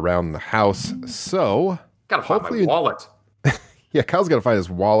here around the house. So, gotta find my wallet. Yeah, Kyle's got to find his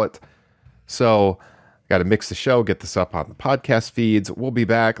wallet. So, got to mix the show, get this up on the podcast feeds. We'll be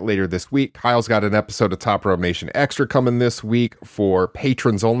back later this week. Kyle's got an episode of Top Rope Nation Extra coming this week for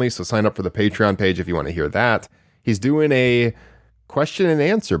patrons only. So sign up for the Patreon page if you want to hear that. He's doing a question and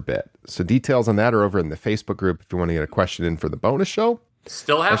answer bit. So details on that are over in the Facebook group if you want to get a question in for the bonus show.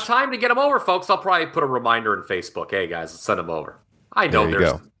 Still have time to get them over, folks. I'll probably put a reminder in Facebook. Hey, guys, let's send them over. I know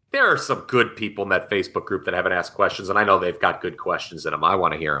there are some good people in that Facebook group that haven't asked questions, and I know they've got good questions in them. I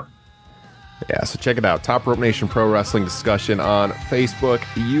want to hear them. Yeah, so check it out. Top Rope Nation Pro Wrestling Discussion on Facebook.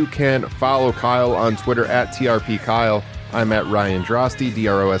 You can follow Kyle on Twitter at TRPKyle. I'm at Ryan Droste,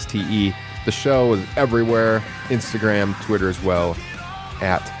 DROSTE. The show is everywhere. Instagram, Twitter as well,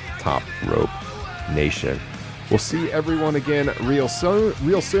 at Top Rope Nation. We'll see everyone again real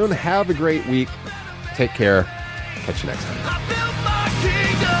soon. Have a great week. Take care. Catch you next time.